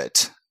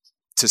habit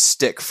to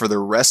stick for the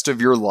rest of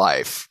your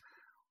life,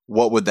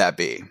 what would that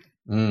be?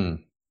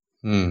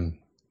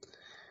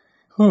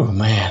 Oh,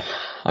 man.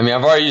 I mean,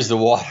 I've already used the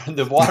water.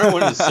 The water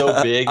one is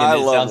so big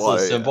and it sounds so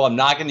simple. Yeah. I'm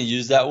not going to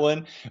use that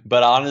one.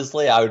 But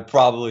honestly, I would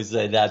probably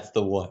say that's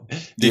the one.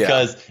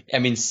 Because, I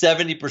mean,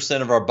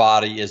 70% of our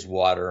body is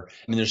water.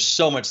 I mean, there's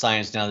so much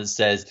science now that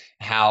says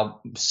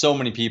how so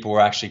many people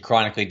are actually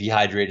chronically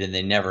dehydrated and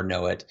they never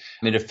know it.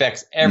 I mean, it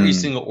affects every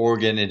single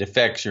organ. It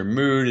affects your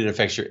mood. It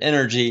affects your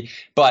energy.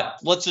 But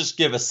let's just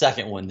give a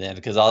second one then,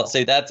 because I'll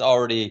say that's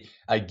already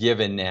a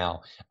given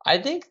now. I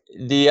think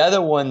the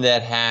other one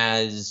that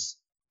has...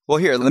 Well,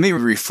 here, let me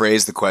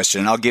rephrase the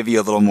question. I'll give you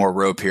a little more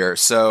rope here.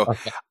 So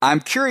I'm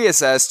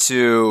curious as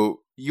to,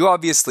 you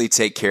obviously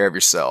take care of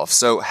yourself.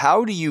 So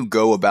how do you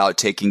go about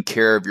taking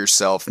care of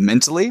yourself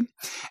mentally?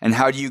 And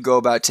how do you go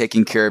about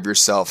taking care of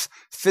yourself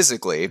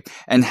physically?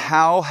 And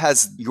how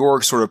has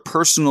your sort of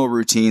personal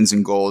routines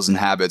and goals and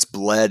habits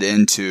bled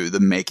into the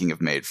making of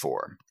Made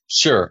For?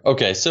 Sure.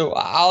 Okay. So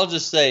I'll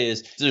just say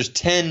is there's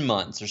 10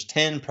 months, there's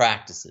 10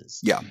 practices.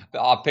 Yeah.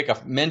 I'll pick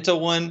a mental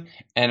one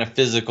and a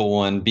physical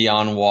one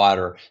beyond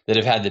water that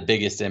have had the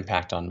biggest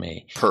impact on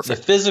me. Perfect.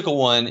 The physical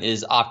one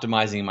is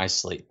optimizing my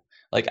sleep.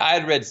 Like I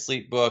had read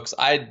sleep books,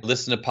 I'd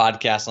listened to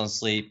podcasts on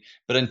sleep,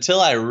 but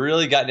until I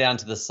really got down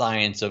to the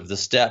science of the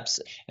steps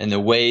and the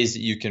ways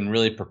that you can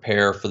really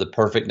prepare for the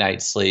perfect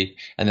night's sleep,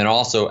 and then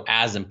also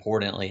as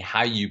importantly,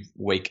 how you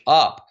wake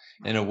up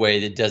in a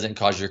way that doesn't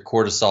cause your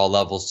cortisol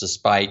levels to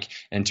spike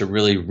and to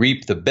really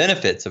reap the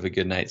benefits of a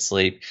good night's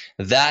sleep,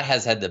 that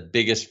has had the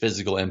biggest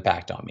physical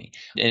impact on me.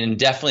 And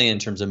definitely in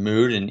terms of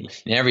mood and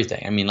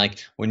everything. I mean, like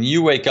when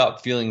you wake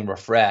up feeling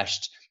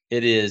refreshed,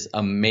 it is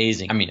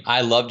amazing. I mean,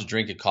 I love to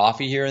drink a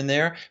coffee here and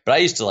there, but I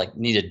used to like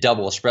need a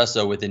double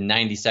espresso within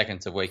 90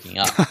 seconds of waking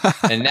up.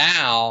 And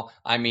now,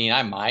 I mean,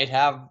 I might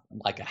have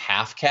like a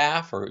half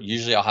calf or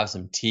usually I'll have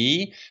some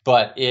tea,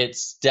 but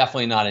it's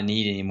definitely not a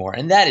need anymore.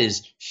 And that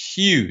is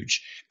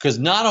huge because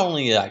not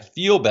only do I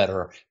feel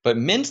better, but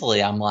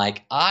mentally I'm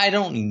like, I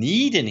don't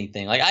need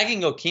anything. Like I can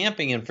go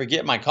camping and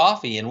forget my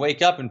coffee and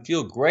wake up and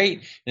feel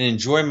great and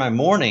enjoy my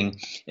morning.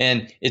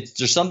 And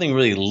there's something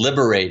really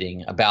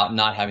liberating about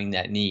not having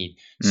that need.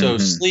 So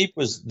sleep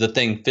was the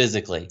thing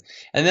physically.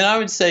 And then I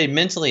would say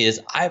mentally is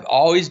I've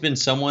always been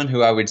someone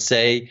who I would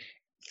say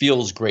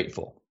feels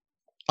grateful.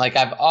 Like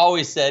I've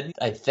always said,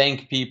 I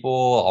thank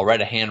people. I'll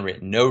write a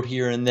handwritten note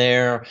here and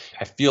there.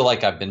 I feel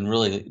like I've been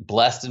really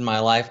blessed in my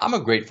life. I'm a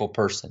grateful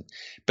person.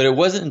 But it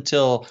wasn't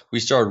until we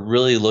started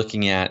really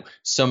looking at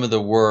some of the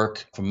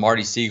work from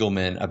Marty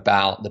Siegelman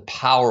about the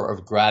power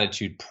of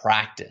gratitude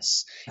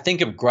practice. I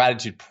think of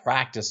gratitude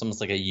practice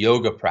almost like a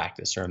yoga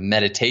practice or a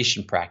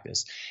meditation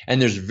practice.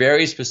 And there's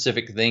very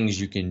specific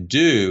things you can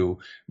do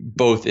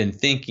both in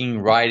thinking,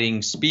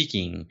 writing,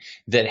 speaking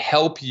that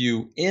help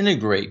you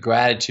integrate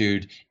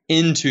gratitude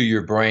into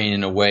your brain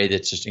in a way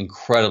that's just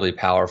incredibly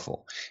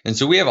powerful. And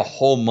so we have a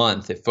whole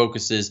month that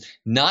focuses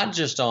not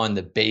just on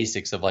the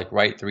basics of like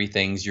write 3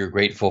 things you're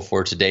grateful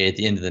for today at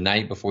the end of the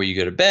night before you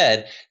go to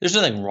bed. There's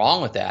nothing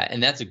wrong with that.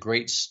 And that's a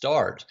great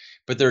start.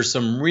 But there's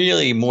some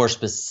really more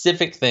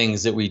specific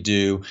things that we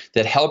do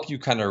that help you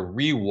kind of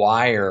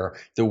rewire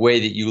the way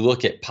that you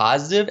look at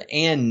positive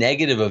and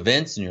negative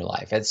events in your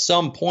life. At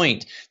some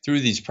point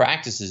through these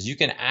practices, you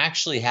can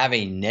actually have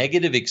a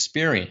negative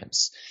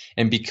experience.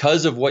 And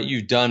because of what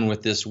you've done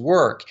with this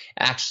work,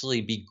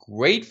 actually be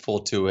grateful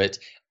to it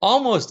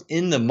almost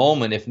in the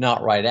moment, if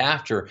not right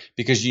after,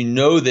 because you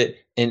know that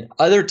in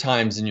other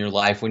times in your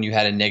life when you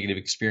had a negative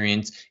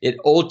experience, it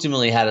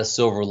ultimately had a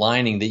silver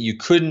lining that you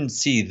couldn't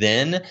see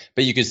then,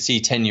 but you could see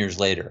 10 years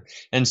later.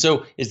 And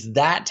so it's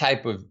that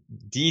type of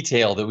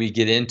detail that we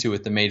get into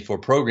with the Made For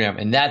program.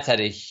 And that's had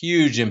a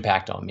huge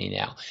impact on me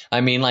now. I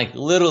mean, like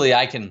literally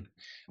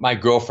my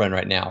girlfriend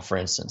right now, for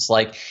instance,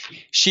 like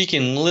she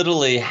can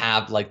literally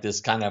have like this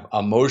kind of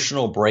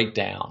emotional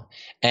breakdown.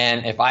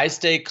 And if I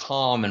stay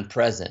calm and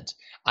present,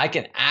 I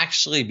can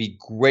actually be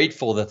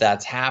grateful that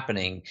that's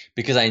happening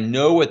because I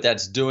know what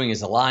that's doing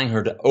is allowing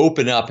her to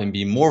open up and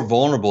be more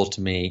vulnerable to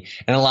me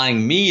and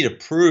allowing me to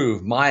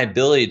prove my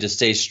ability to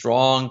stay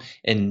strong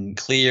and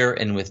clear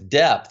and with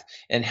depth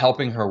and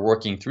helping her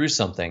working through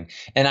something.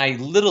 And I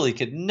literally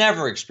could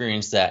never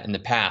experience that in the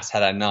past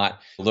had I not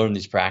learned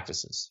these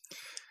practices.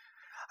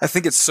 I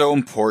think it's so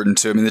important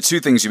to, I mean, the 2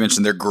 things you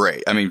mentioned, they're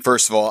great. I mean,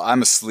 first of all,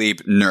 I'm a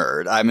sleep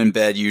nerd. I'm in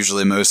bed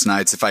usually most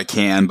nights if I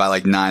can by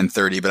like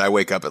 9:30, but I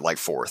wake up at like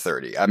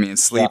 4:30. I mean,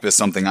 sleep is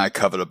something I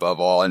covet above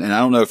all. And I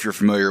don't know if you're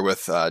familiar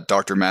with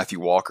Dr. Matthew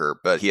Walker,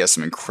 but he has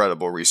some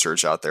incredible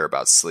research out there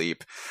about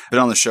sleep. Been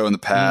on the show in the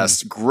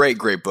past. Great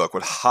book.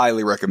 Would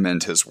highly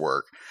recommend his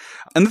work.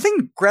 And the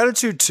thing,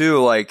 gratitude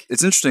too, like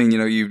it's interesting,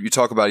 you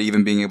talk about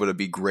even being able to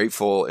be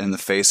grateful in the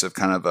face of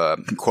kind of a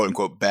quote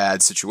unquote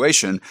bad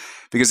situation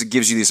because it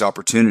gives you these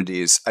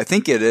opportunities. I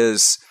think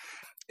it's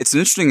an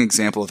interesting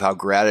example of how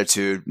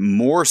gratitude,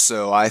 more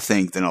so I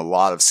think than a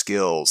lot of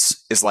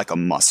skills, is like a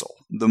muscle.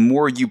 The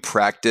more you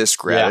practice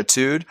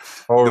gratitude,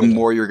 the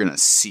more you're going to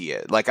see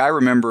it. Like I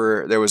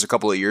remember there was a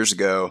couple of years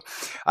ago,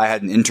 I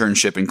had an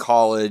internship in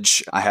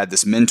college. I had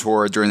this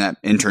mentor during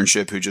that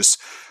internship who just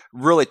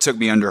really took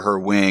me under her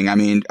wing. I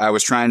mean, I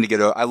was trying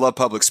to I love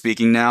public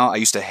speaking now. I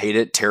used to hate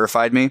it,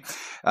 terrified me.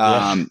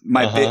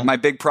 My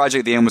big project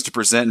at the end was to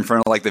present in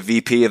front of like the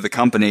VP of the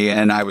company,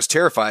 and I was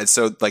terrified.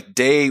 So like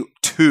day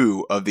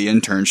 2 of the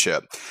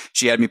internship,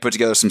 she had me put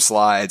together some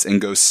slides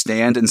and go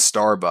stand in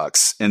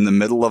Starbucks in the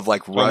middle of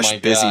like rush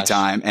busy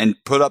time and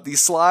put up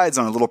these slides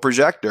on a little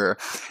projector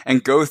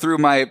and go through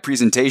my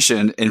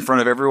presentation in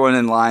front of everyone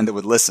in line that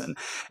would listen.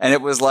 And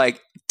it was like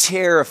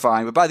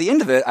terrifying. But by the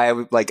end of it, I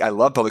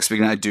love public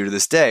speaking. I do to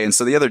this day. And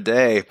so the other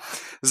day,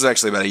 this is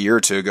actually about a year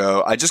or 2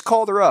 ago, I just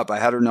called her up. I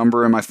had her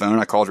number in my phone.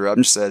 I called her up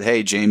and just said,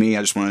 "Hey, Jamie,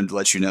 I just wanted to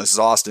let you know, this is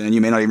Austin.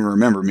 You may not even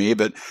remember me,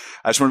 but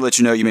I just wanted to let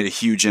you know you made a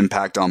huge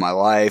impact on my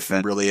life.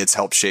 And really, it's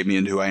helped shape me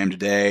into who I am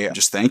today.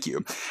 Just thank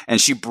you." And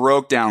she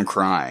broke down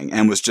crying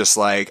and was just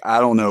like, "I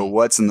don't know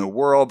what's in the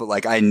world, but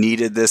like I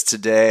needed this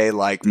today.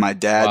 Like my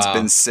dad's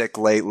been sick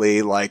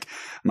lately. Like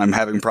I'm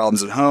having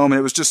problems at home." And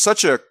it was just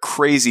such a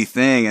crazy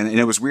thing. And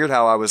it was weird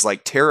how I was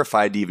like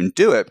terrified to even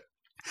do it.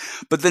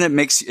 But then it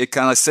makes it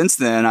kind of, since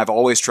then, I've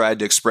always tried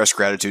to express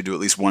gratitude to at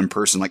least one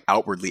person, like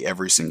outwardly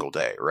every single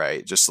day,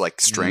 right? Just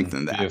like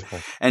strengthen that. Beautiful.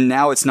 And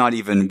now it's not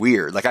even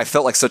weird. Like I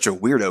felt like such a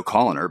weirdo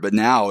calling her, but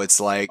now it's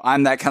like,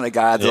 I'm that kind of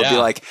guy that'll be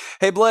like,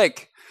 "Hey,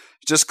 Blake,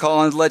 just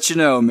calling to let you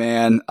know,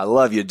 man, I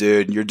love you,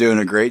 dude. You're doing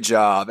a great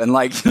job." And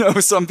like,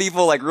 some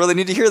people like really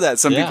need to hear that.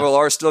 Some people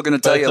are still going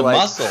to tell you like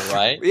muscle,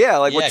 right? Yeah.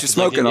 Like what you're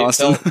smoking,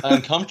 Austin. It felt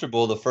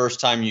uncomfortable the first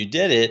time you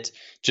did it.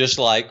 Just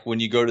like when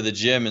you go to the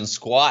gym and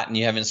squat and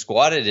you haven't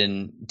squatted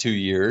in 2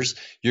 years,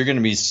 you're going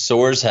to be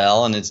sore as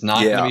hell and it's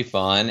not going to be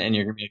fun. And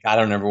you're going to be like, I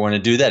don't ever want to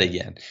do that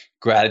again.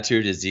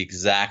 Gratitude is the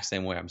exact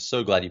same way. I'm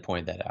so glad you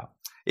pointed that out.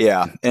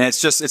 Yeah. And it's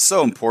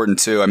so important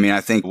too. I mean,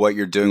 I think what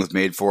you're doing with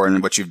Made For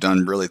and what you've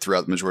done really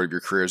throughout the majority of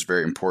your career is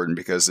very important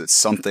because it's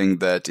something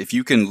that if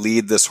you can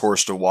lead this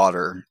horse to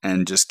water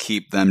and just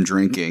keep them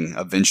drinking,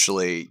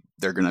 eventually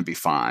they're going to be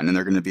fine and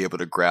they're going to be able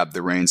to grab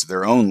the reins of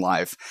their own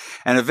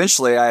life. And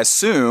eventually, I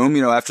assume,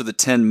 after the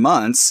 10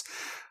 months,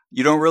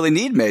 you don't really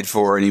need Made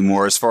For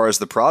anymore as far as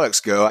the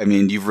products go. I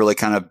mean, you've really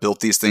kind of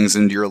built these things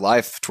into your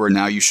life to where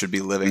now you should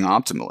be living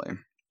optimally.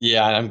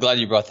 Yeah, and I'm glad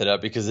you brought that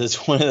up because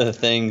it's one of the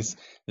things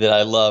that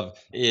I love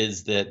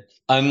is that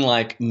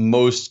unlike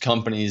most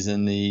companies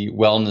in the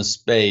wellness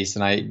space,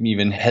 and I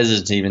even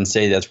hesitate to even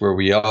say that's where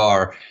we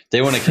are,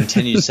 they want to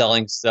continue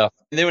selling stuff.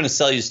 They want to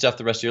sell you stuff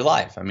the rest of your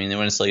life. I mean, they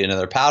want to sell you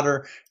another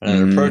powder,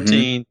 another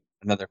protein,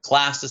 another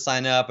class to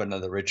sign up,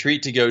 another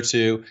retreat to go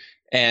to.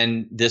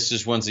 And this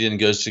just once again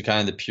goes to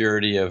kind of the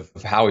purity of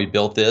how we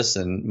built this.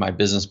 And my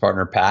business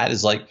partner, Pat,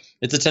 is like,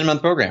 it's a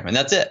 10-month program and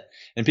that's it.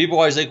 And people are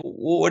always like,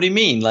 well, what do you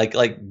mean?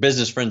 Like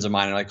business friends of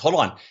mine are like, hold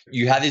on.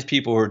 You have these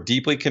people who are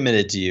deeply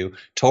committed to you,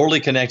 totally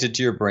connected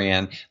to your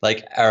brand,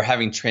 like are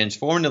having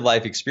transformative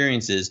life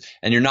experiences,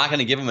 and you're not going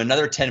to give them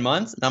another 10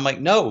 months? And I'm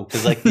like, no,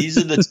 because like these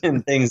are the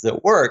 10 things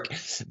that work.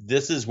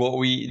 This is what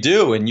we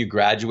do. And you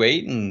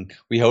graduate and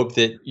we hope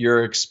that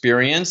your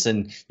experience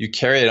and you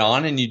carry it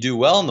on and you do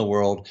well in the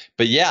world.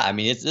 But yeah, I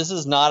mean, this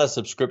is not a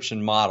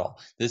subscription model.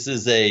 This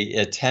is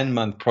a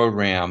 10-month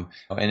program.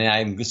 And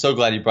I'm so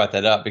glad you brought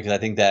that up because I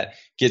think that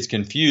gets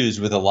confused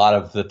with a lot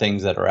of the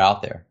things that are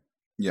out there.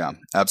 Yeah,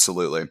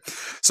 absolutely.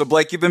 So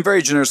Blake, you've been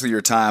very generous with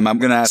your time. I'm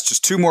going to ask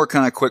just 2 more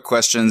kind of quick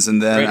questions,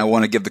 and then I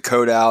want to give the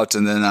code out,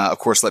 and then of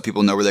course let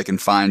people know where they can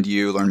find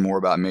you, learn more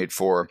about Made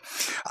For.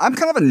 I'm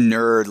kind of a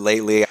nerd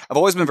lately. I've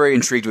always been very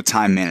intrigued with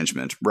time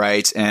management,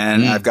 right?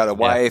 And I've got a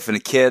wife and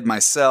a kid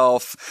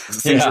myself.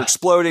 Things are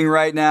exploding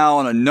right now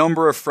on a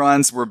number of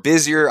fronts. We're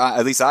busier.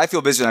 At least I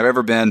feel busier than I've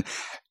ever been.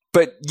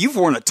 But you've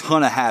worn a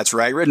ton of hats,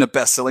 right? Written a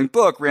best-selling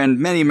book,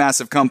 ran many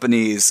massive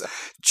companies,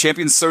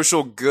 championed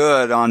social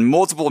good on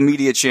multiple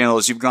media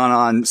channels. You've gone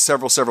on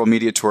several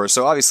media tours.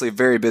 So obviously a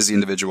very busy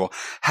individual.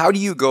 How do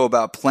you go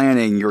about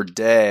planning your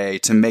day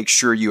to make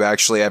sure you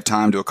actually have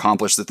time to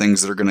accomplish the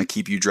things that are going to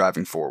keep you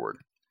driving forward?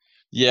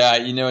 Yeah,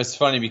 it's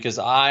funny because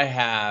I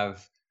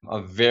have a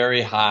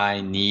very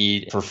high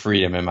need for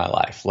freedom in my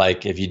life.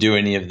 Like if you do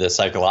any of the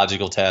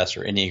psychological tests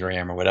or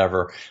Enneagram or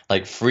whatever,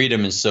 like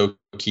freedom is so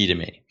key to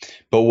me.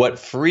 But what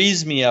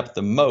frees me up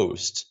the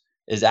most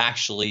is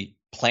actually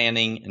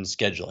planning and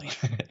scheduling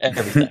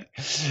everything.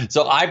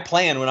 So I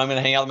plan when I'm going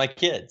to hang out with my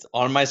kids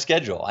on my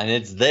schedule, and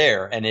it's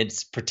there and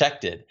it's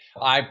protected.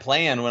 I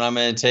plan when I'm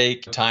going to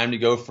take time to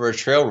go for a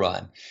trail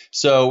run.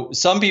 So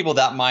some people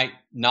that might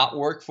not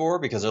work for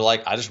because they're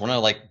like, I just want to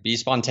like be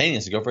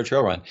spontaneous and go for a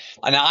trail run.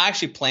 And I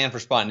actually plan for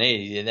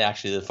spontaneity. And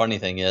actually the funny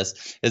thing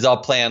is I'll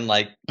plan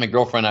like my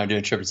girlfriend and I are doing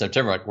a trip in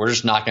September. Like we're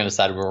just not going to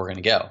decide where we're going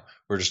to go.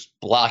 We're just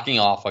blocking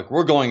off like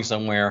we're going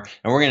somewhere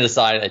and we're going to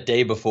decide a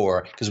day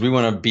before because we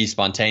want to be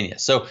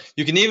spontaneous. So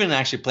you can even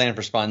actually plan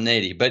for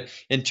spontaneity. But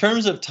in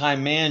terms of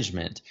time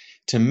management,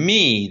 to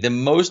me, the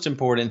most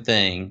important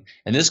thing,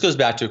 and this goes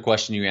back to a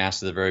question you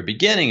asked at the very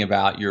beginning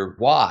about your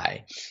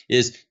why,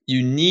 is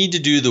you need to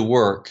do the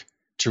work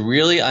to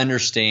really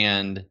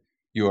understand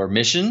your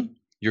mission,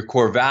 your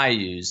core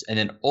values, and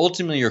then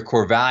ultimately your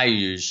core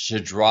values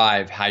should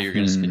drive how you're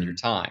going to spend your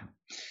time.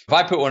 If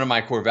I put one of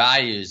my core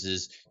values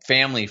is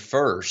family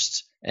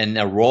first, and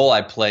a role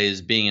I play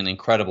is being an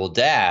incredible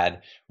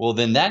dad, well,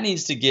 then that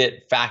needs to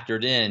get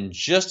factored in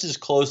just as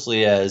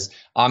closely as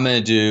I'm going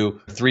to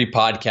do 3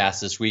 podcasts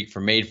this week for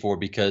Made For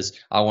because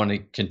I want to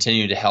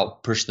continue to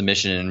help push the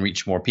mission and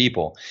reach more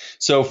people.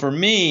 So for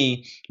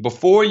me,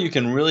 before you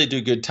can really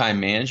do good time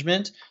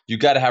management, you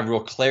got to have real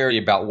clarity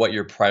about what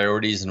your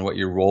priorities and what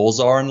your roles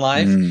are in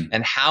life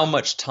and how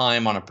much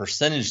time on a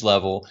percentage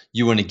level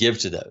you want to give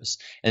to those.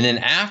 And then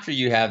after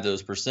you have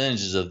those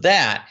percentages of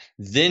that,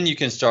 then you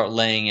can start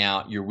laying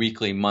out your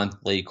weekly,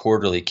 monthly,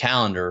 quarterly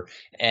calendar.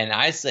 And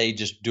I say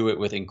just do it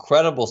with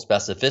incredible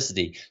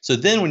specificity. So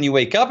then when you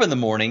wake up in the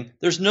morning,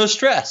 there's no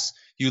stress.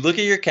 You look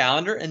at your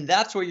calendar and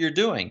that's what you're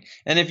doing.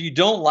 And if you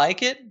don't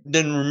like it,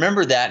 then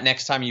remember that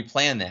next time you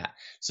plan that.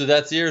 So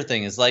that's the other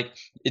thing is like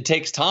it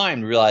takes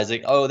time to realize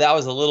like, oh, that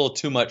was a little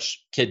too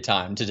much kid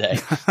time today.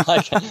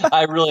 Like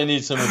I really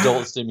need some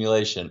adult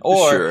stimulation.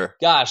 Or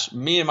gosh,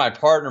 me and my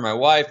partner, my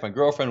wife, my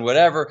girlfriend,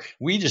 whatever,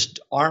 we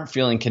just aren't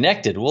feeling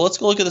connected. Well, let's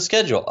go look at the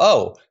schedule.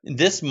 Oh,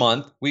 this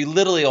month we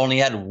literally only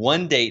had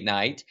one date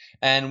night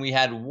and we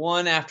had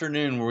one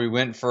afternoon where we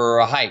went for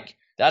a hike.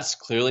 That's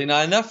clearly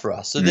not enough for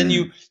us. So then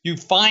you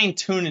fine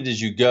tune it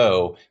as you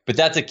go. But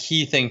that's a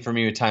key thing for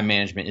me with time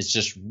management is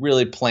just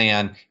really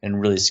plan and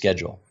really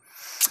schedule.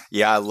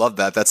 Yeah, I love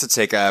that. That's a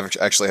take I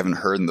actually haven't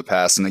heard in the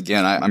past. And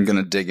again, I'm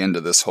going to dig into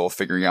this whole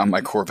figuring out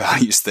my core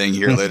values thing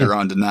here later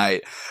on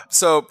tonight.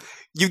 So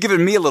you've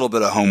given me a little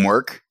bit of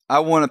homework. I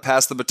want to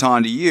pass the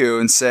baton to you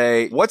and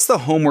say, what's the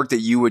homework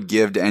that you would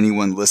give to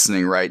anyone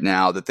listening right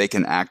now that they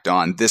can act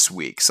on this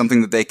week?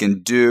 Something that they can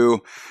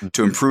do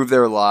to improve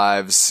their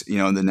lives,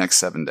 in the next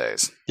 7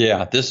 days.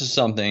 Yeah, this is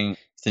something,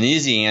 it's an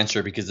easy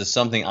answer because it's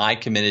something I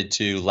committed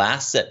to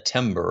last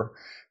September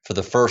for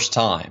the first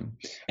time,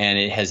 and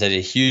it has had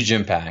a huge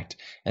impact,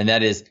 and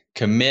that is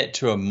commit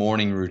to a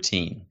morning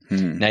routine.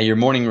 Now, your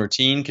morning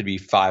routine could be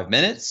 5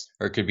 minutes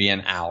or it could be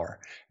an hour.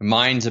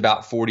 Mine's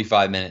about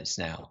 45 minutes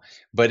now,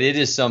 but it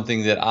is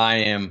something that I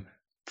am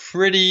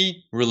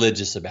pretty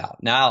religious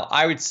about. Now,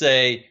 I would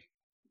say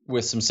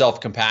with some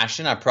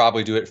self-compassion, I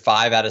probably do it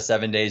 5 out of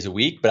 7 days a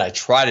week, but I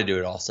try to do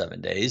it all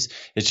 7 days.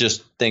 It's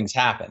just things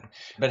happen.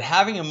 But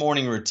having a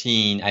morning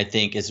routine, I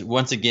think, is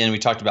once again, we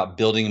talked about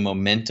building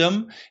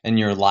momentum in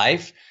your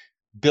life.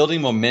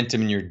 Building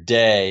momentum in your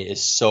day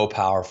is so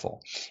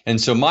powerful. And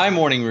so my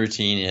morning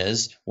routine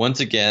is,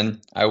 once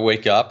again, I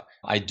wake up.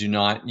 I do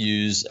not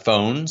use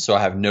phone, so I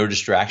have no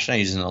distraction. I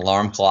use an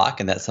alarm clock,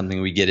 and that's something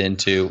we get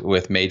into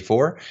with Made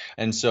For.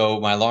 And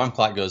so my alarm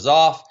clock goes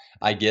off.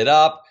 I get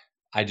up.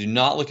 I do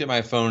not look at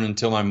my phone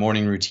until my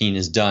morning routine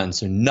is done.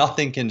 So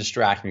nothing can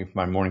distract me from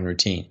my morning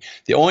routine.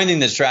 The only thing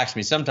that distracts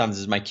me sometimes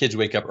is my kids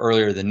wake up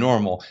earlier than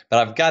normal, but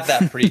I've got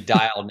that pretty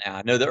dialed now.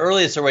 I know the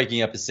earliest they're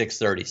waking up is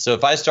 6:30. So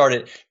if I start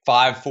at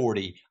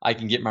 5:40, I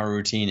can get my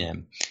routine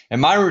in.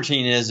 And my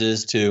routine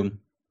is to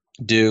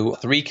do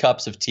 3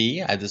 cups of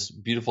tea. I have this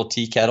beautiful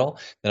tea kettle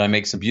that I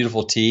make some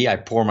beautiful tea. I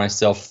pour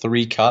myself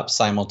 3 cups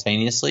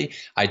simultaneously.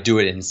 I do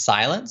it in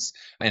silence,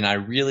 and I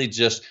really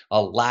just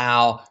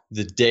allow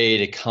the day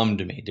to come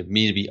to me to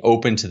be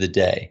open to the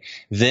day.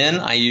 Then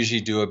I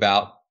usually do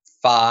about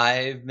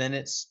 5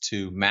 minutes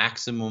to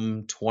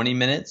maximum 20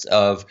 minutes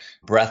of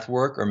breath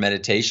work or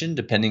meditation,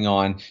 depending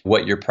on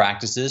what your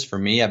practice is. For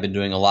me, I've been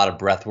doing a lot of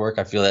breath work.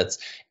 I feel that's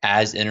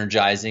as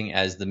energizing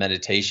as the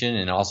meditation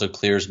and also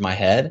clears my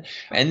head.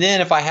 And then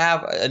if I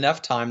have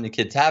enough time, the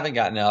kids haven't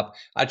gotten up,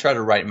 I try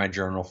to write in my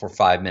journal for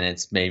 5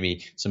 minutes,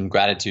 maybe some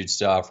gratitude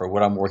stuff or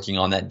what I'm working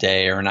on that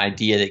day or an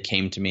idea that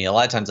came to me. A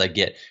lot of times I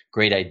get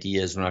great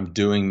ideas when I'm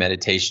doing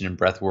meditation and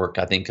breath work,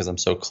 I think, because I'm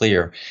so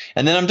clear.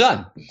 And then I'm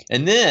done.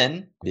 And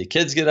then the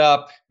kids get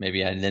up,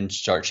 maybe I then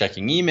start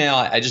checking email.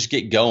 I just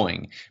get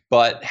going.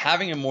 But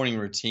having a morning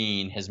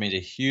routine has made a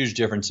huge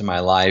difference in my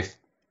life.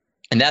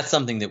 And that's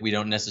something that we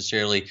don't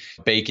necessarily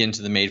bake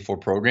into the Made For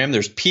program.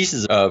 There's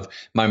pieces of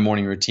my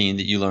morning routine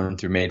that you learn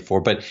through Made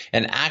For, but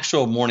an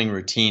actual morning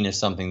routine is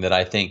something that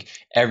I think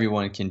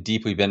everyone can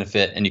deeply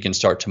benefit, and you can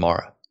start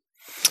tomorrow.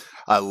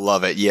 I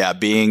love it. Yeah,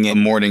 being a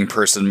morning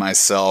person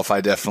myself,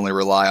 I definitely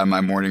rely on my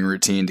morning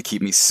routine to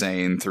keep me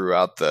sane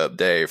throughout the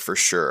day for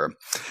sure.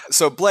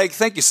 So Blake,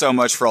 thank you so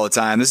much for all the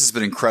time. This has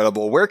been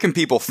incredible. Where can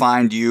people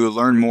find you,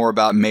 learn more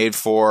about Made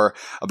For,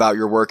 about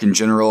your work in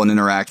general, and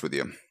interact with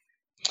you?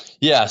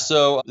 Yeah,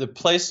 so the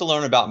place to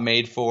learn about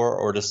Made For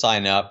or to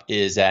sign up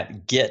is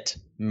at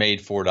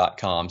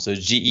getmadefor.com. So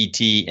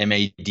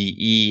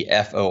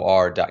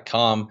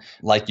getmadefor.com.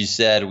 Like you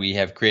said, we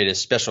have created a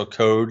special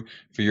code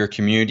for your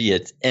community.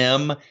 It's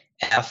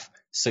MFCOMMUNITY.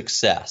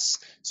 Success.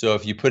 So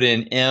if you put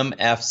in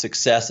MF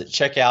Success at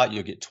checkout,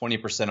 you'll get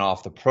 20%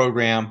 off the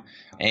program.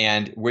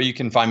 And where you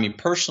can find me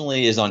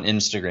personally is on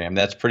Instagram.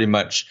 That's pretty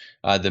much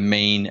the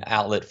main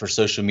outlet for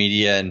social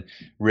media and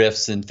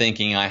riffs and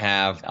thinking I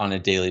have on a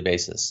daily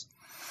basis.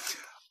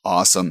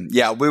 Awesome.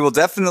 Yeah, we will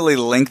definitely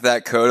link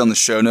that code on the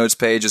show notes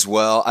page as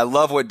well. I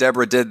love what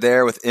Deborah did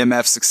there with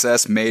MF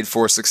Success, made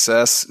for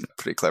success.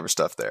 Pretty clever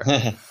stuff there.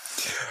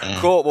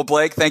 Cool. Well,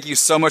 Blake, thank you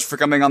so much for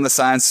coming on The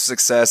Science of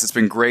Success. It's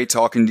been great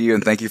talking to you,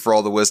 and thank you for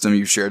all the wisdom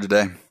you've shared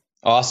today.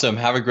 Awesome.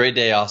 Have a great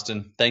day,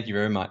 Austin. Thank you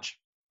very much.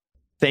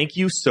 Thank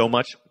you so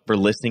much for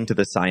listening to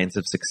The Science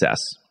of Success.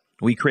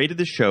 We created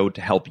the show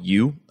to help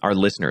you, our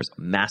listeners,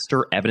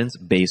 master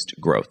evidence-based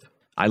growth.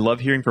 I love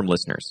hearing from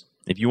listeners.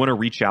 If you want to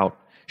reach out,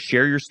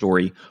 share your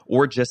story,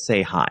 or just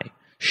say hi,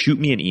 shoot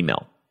me an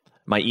email.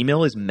 My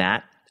email is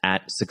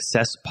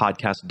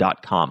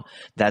matt@successpodcast.com.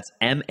 That's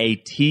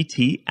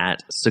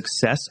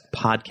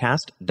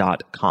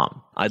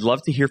matt@successpodcast.com. I'd love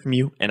to hear from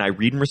you, and I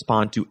read and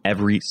respond to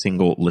every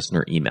single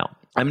listener email.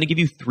 I'm going to give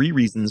you 3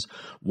 reasons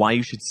why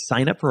you should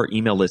sign up for our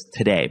email list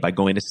today by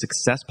going to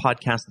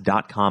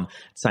successpodcast.com,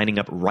 signing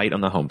up right on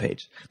the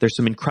homepage. There's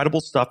some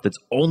incredible stuff that's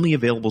only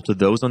available to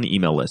those on the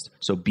email list,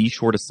 so be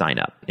sure to sign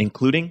up,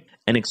 including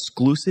an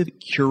exclusive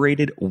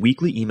curated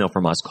weekly email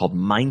from us called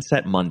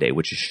Mindset Monday,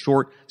 which is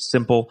short,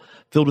 simple,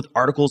 filled with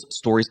articles,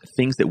 stories,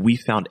 things that we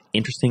found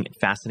interesting and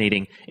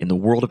fascinating in the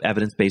world of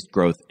evidence-based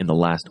growth in the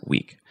last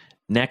week.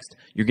 Next,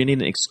 you're getting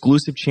an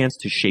exclusive chance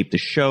to shape the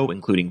show,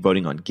 including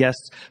voting on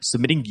guests,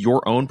 submitting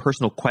your own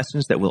personal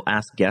questions that we'll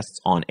ask guests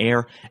on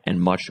air,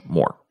 and much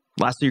more.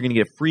 Lastly, you're going to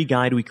get a free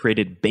guide we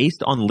created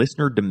based on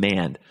listener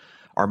demand,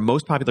 our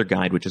most popular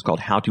guide, which is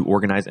called How to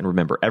Organize and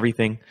Remember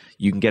Everything.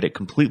 You can get it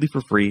completely for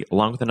free,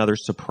 along with another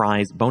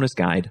surprise bonus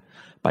guide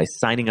by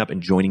signing up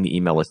and joining the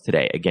email list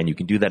today. Again, you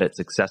can do that at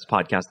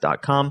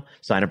successpodcast.com,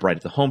 sign up right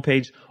at the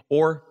homepage,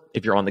 or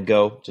if you're on the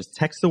go, just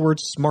text the word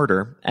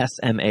SMARTER,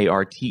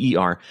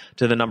 SMARTER,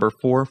 to the number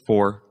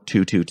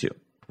 44222.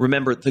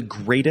 Remember, the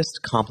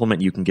greatest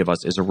compliment you can give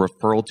us is a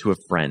referral to a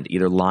friend,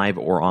 either live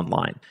or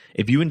online.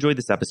 If you enjoyed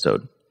this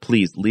episode,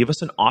 please leave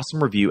us an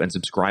awesome review and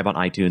subscribe on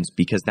iTunes,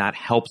 because that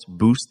helps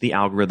boost the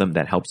algorithm,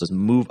 that helps us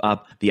move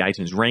up the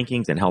iTunes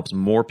rankings and helps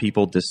more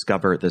people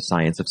discover the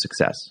science of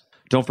success.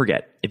 Don't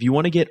forget, if you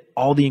want to get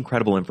all the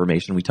incredible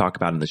information we talk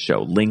about in the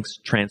show, links,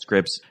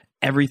 transcripts,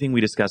 everything we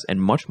discuss, and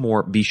much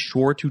more, be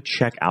sure to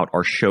check out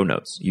our show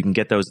notes. You can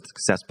get those at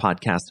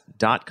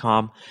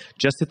successpodcast.com.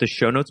 Just hit the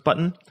show notes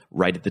button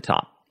right at the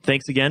top.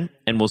 Thanks again,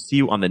 and we'll see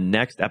you on the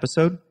next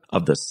episode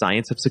of The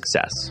Science of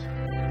Success.